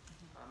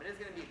 It is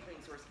going to be a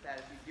clean source of fat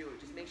if you do it.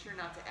 Just make sure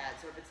not to add.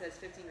 So if it says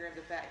 15 grams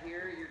of fat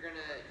here, if you're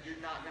gonna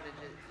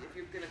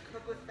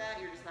cook with fat,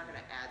 you're just not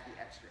gonna add the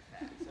extra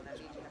fat. So that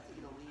means you have to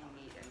eat a lean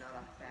meat and not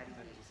a fatty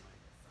meat.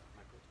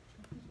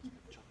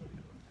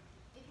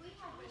 If we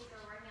have days where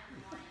we're working out in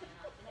the morning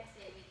and the next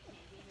day we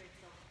can't be here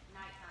until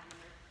nighttime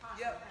and we're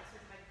constantly Yep. kind of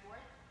switching back and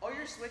forth. All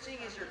you're switching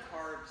is your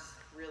carbs,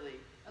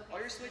 really. Okay. All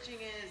you're switching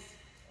is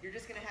you're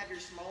just going to have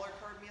your smaller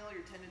carb meal,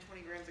 your 10 to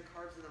 20 grams of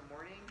carbs in the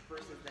morning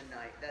versus the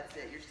night. That's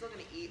it. You're still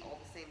going to eat all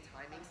the same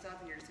timing stuff,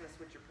 and you're just going to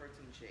switch your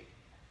protein shake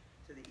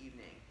to the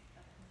evening.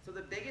 So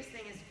the biggest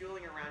thing is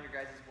fueling around your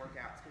guys'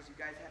 workouts because you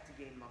guys have to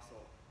gain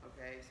muscle,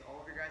 okay? So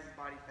all of your guys'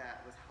 body fat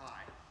was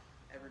high,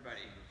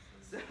 everybody.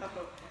 So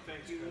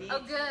you need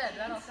Oh, good.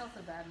 I don't feel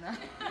so bad now.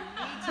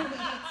 you need to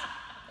eat.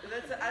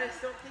 I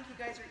just don't think you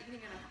guys are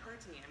eating enough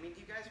protein. I mean,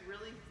 do you guys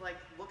really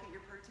look at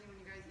your protein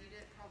when you guys eat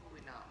it?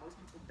 Probably not. Most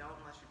people don't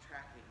unless you're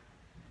tracking.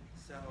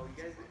 So you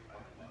guys,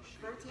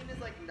 protein is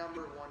like #1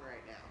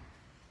 right now.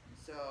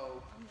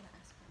 So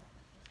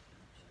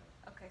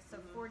Okay, so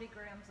 40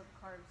 grams of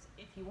carbs.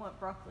 If you want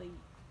broccoli,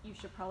 you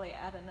should probably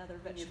add another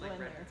you need vegetable like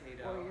in red there.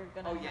 potato. Or you're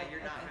gonna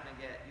You're not gonna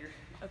get.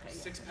 Okay.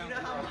 6 You pounds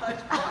know of how broccoli.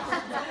 much broccoli?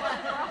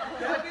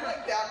 That would be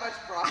like that much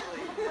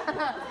broccoli.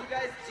 You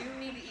guys do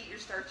need to eat your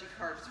starchy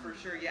carbs for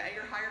sure. Yeah, at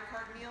your higher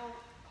carb meal,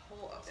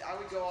 I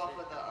would go off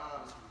of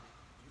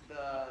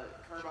the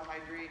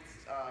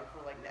carbohydrates for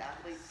like the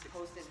athletes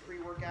post and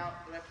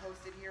pre-workout that I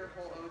posted here: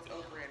 whole oats,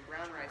 oat bran,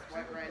 brown rice,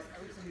 white rice,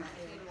 couscous,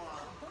 quinoa.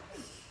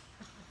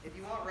 If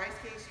you want rice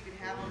cakes, you can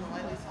have them. The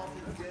lightly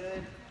salted is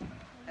good.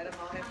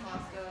 Edamame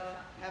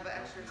pasta. Have an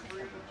extra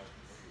fruit.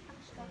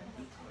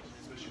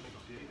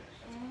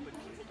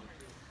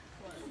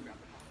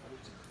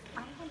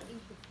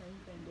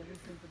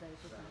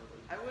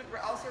 I would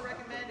also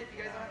recommend, if you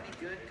guys don't have any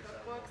good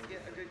cookbooks,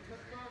 get a good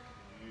cookbook.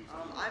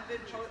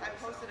 I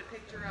posted a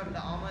picture of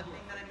the omelet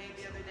thing that I made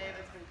the other day.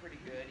 That's been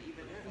pretty good,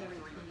 even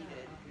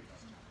reheated.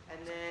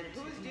 And then,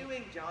 who's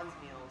doing John's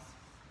meals?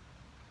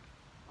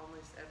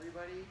 Almost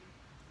everybody.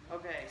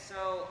 Okay,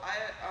 so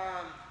I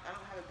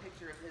don't have a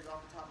picture of his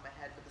off the top of my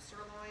head, but the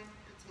sirloin,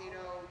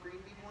 potato,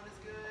 green bean one is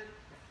good.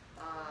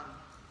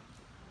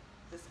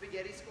 The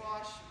spaghetti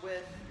squash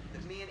with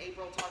me and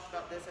April talked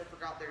about this. I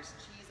forgot there's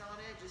cheese on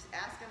it. Just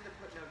ask them to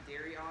put no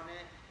dairy on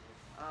it.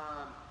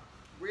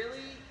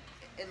 Really,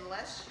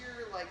 unless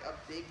you're like a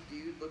big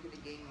dude looking to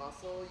gain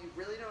muscle, you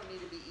really don't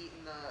need to be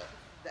eating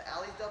the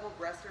Allie's double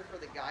breaster for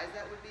the guys.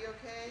 That would be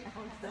okay.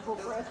 Double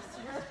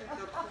breaster.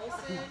 The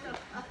Colson.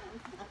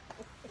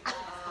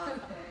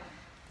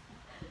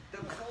 The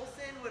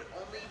Colson would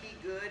only be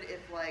good if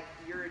like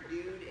you're a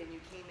dude and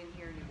you came in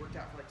here and you worked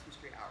out for like 2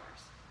 straight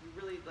hours. You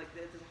really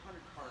there's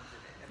 100 carbs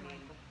in it. I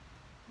mean,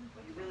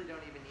 you really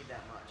don't even need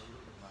that much.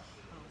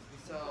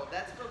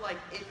 like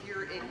if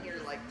you're in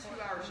here like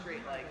 2 hours straight,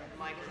 like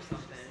Mike or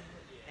something,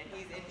 and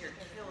he's in here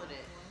killing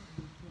it,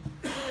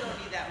 you really don't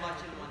need that much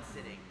in one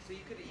sitting. So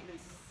you could even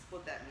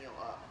split that meal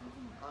up.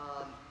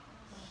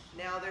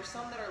 Now there's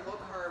some that are low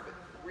carb.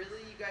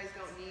 Really, you guys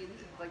don't need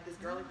like this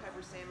garlic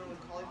pepper salmon with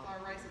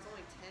cauliflower rice. It's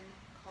only 10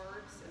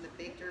 carbs, and the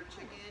baked herb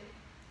chicken,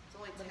 it's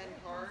only 10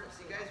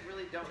 carbs. You guys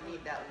really don't need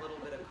that little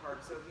bit of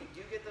carbs. So if you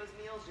do get those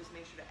meals, just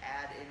make sure to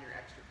add in your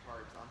extra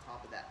carbs on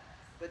top of that.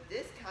 But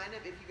this kind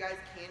of, if you guys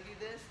can do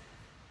this,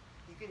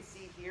 you can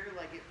see here,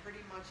 like it pretty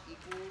much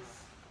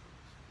equals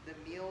the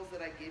meals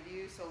that I give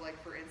you. So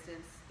like for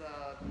instance,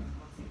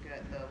 let's look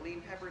at the lean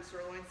peppered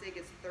sirloin steak.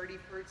 It's 30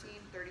 protein,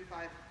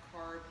 35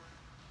 carb,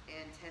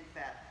 and 10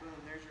 fat. Boom,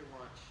 there's your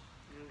lunch.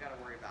 You don't gotta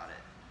worry about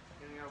it.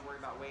 You don't gotta worry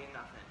about weighing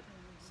nothing.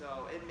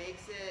 So it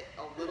makes it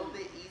a little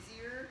bit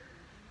easier,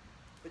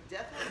 but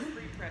definitely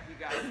pre-prep, you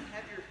guys.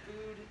 Have your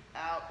food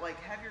out, like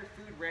have your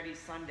food ready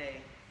Sunday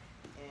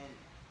and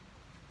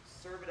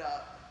serve it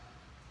up.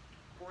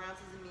 4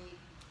 ounces of meat,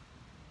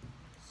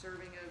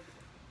 serving of,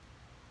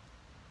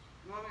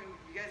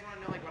 you guys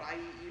wanna know like what I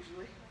eat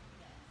usually?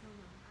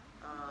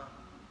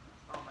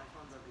 Oh, my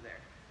phone's over there.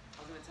 I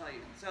was gonna tell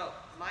you. So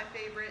my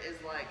favorite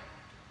is like,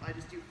 I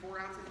just do 4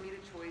 ounces meat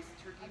of choice,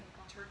 turkey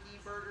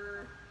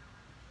burger,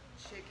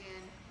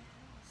 chicken,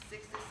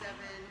 6 to 7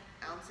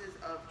 ounces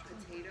of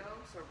potato,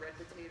 so red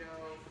potato,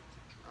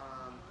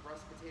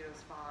 russet potato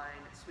is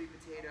fine. Sweet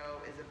potato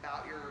is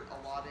about your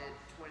allotted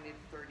 20 to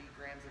 30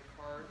 grams of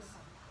carbs.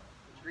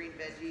 Green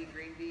veggie,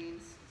 green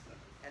beans,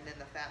 and then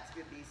the fats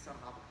could be some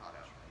avocado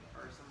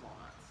or some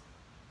walnuts.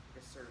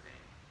 A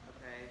serving,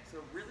 okay?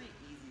 So really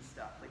easy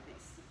stuff. Like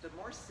the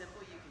more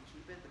simple you can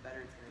keep it, the better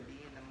it's gonna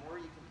be, and the more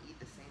you can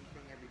eat the same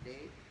thing every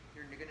day,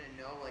 you're gonna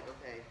know like,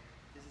 okay,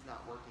 this is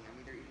not working. I'm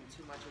either eating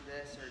too much of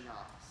this or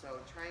not. So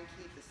try and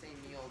keep the same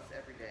meals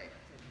every day.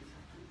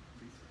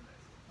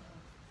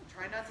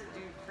 Try not to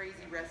do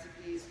crazy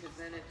recipes because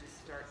then it just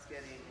starts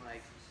getting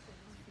like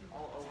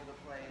all over the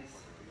place.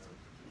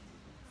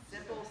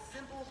 Simple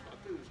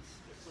foods.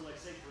 So like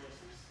say for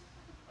instance,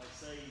 like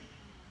say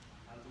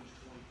I lose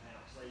 20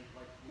 pounds. Say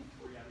like week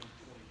 3 I lose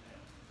 20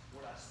 pounds.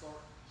 Would I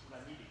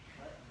need to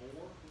cut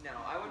more? No,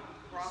 I would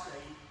probably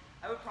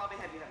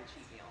have you have a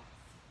cheat meal.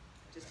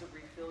 Just to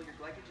refill your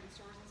glycogen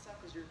stores and stuff,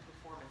 because your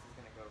performance is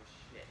gonna go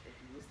shit if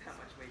you lose that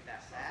much weight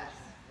that fast.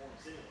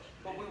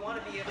 But we want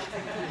to be able to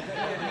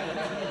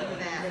maintain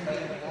that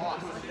weight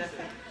loss.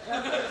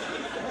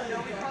 No,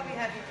 we probably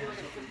have you do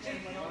like a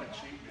cheat meal, and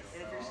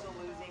if you're still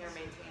losing or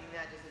maintaining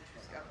that,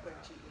 just a quick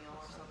cheat meal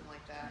or something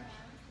like that.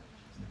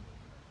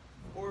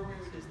 Or we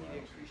would just need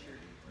to increase your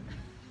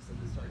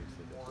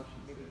more,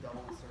 maybe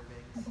double the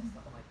servings,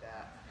 something like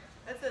that.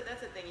 That's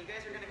the thing. You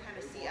guys are gonna kind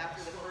of see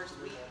after the first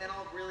week, then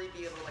I'll really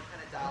be able to like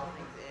kind of dial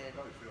things in.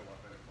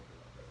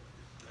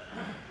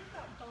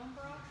 Bone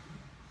broth?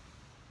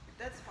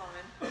 That's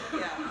fine.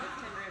 Yeah, with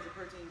 10 grams of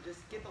protein,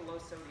 just get the low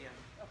sodium.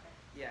 Okay.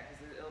 Yeah,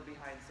 because it'll be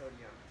high in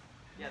sodium.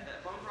 Yeah, the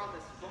bone broth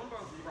is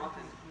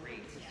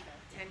great.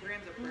 10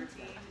 grams of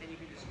protein, and you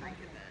can just drink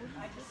it then.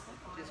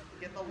 Just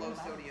get the low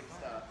sodium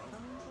stuff.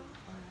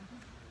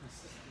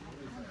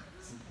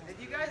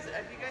 If you guys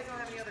don't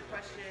have any other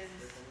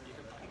questions,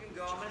 you can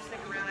go. I'm gonna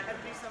stick around. I have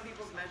to do some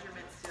people's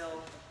measurements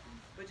still,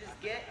 but just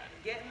get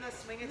in the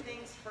swing of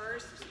things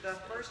first. The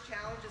first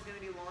challenge is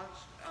gonna be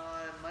launched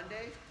on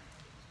Monday,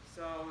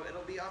 so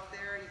it'll be up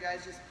there. You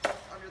guys just post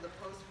under the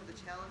post for the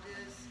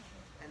challenges,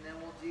 and then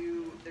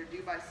they're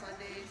due by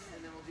Sundays,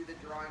 and then we'll do the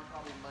drawing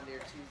probably Monday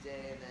or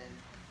Tuesday, and then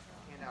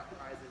hand out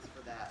prizes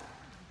for that.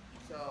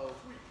 So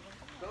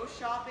go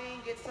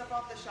shopping, get stuff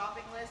off the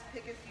shopping list,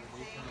 pick a few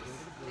things,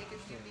 make a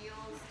few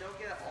meals, don't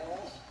get it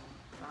all.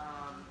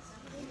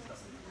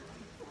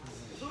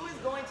 Who is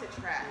going to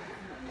track?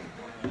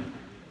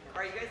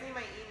 Alright, you guys need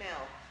my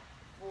email.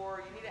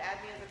 You need to add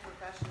me as a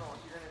professional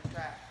if you're going to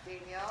track.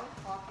 Danielle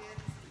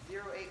Hawkins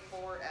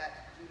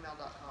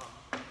 084@gmail.com.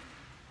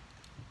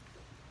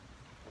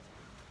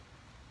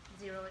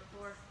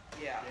 084.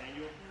 Yeah.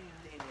 Daniel?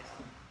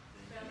 Danielle.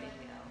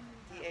 Danielle.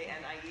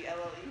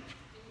 IELLE.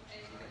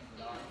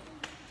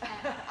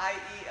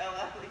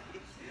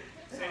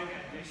 Say it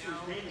again. Make sure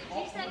it's Did you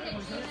send it to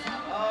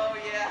email? Oh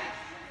yeah.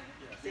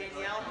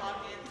 Danielle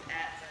Hawkins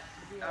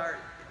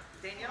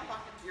Danielle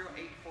Hawkins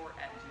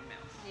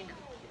 084@gmail.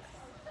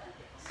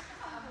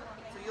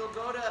 So you'll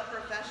go to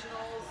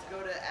professionals,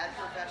 go to add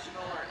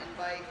professional or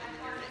invite, and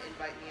then you're gonna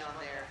invite me on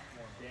there.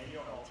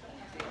 Daniel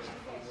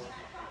Hawkins.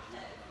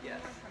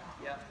 Yes.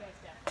 Yep.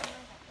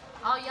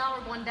 All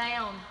y'all are going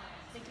down.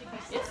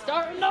 It's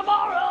starting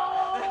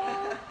tomorrow.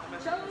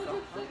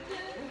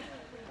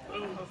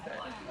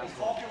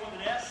 Talking with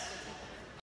an S.